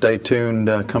briefing, but stay tuned.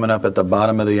 Coming up at the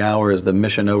bottom of the hour is the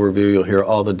mission overview. You'll hear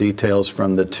all the details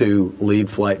from the two lead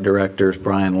flight directors,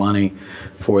 Brian Lunny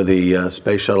for the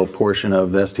space shuttle portion of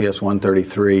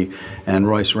STS-133, and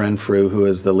Royce Renfrew, who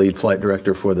is the lead flight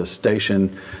director for the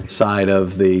station side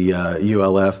of the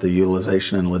ULF, the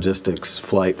Utilization and Logistics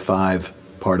Flight 5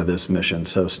 part of this mission.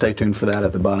 So stay tuned for that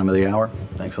at the bottom of the hour.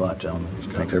 Thanks a lot, gentlemen.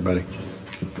 Thanks, everybody.